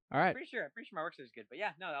 All right. Pretty sure my work is good. But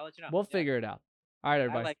yeah, no, I'll let you know. We'll Yeah. figure it out. All right,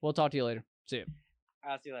 everybody. We'll talk to you later. See you.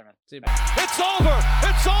 I'll see you later, man. See you. It's over.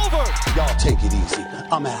 It's over. Y'all take it easy.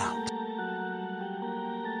 I'm out.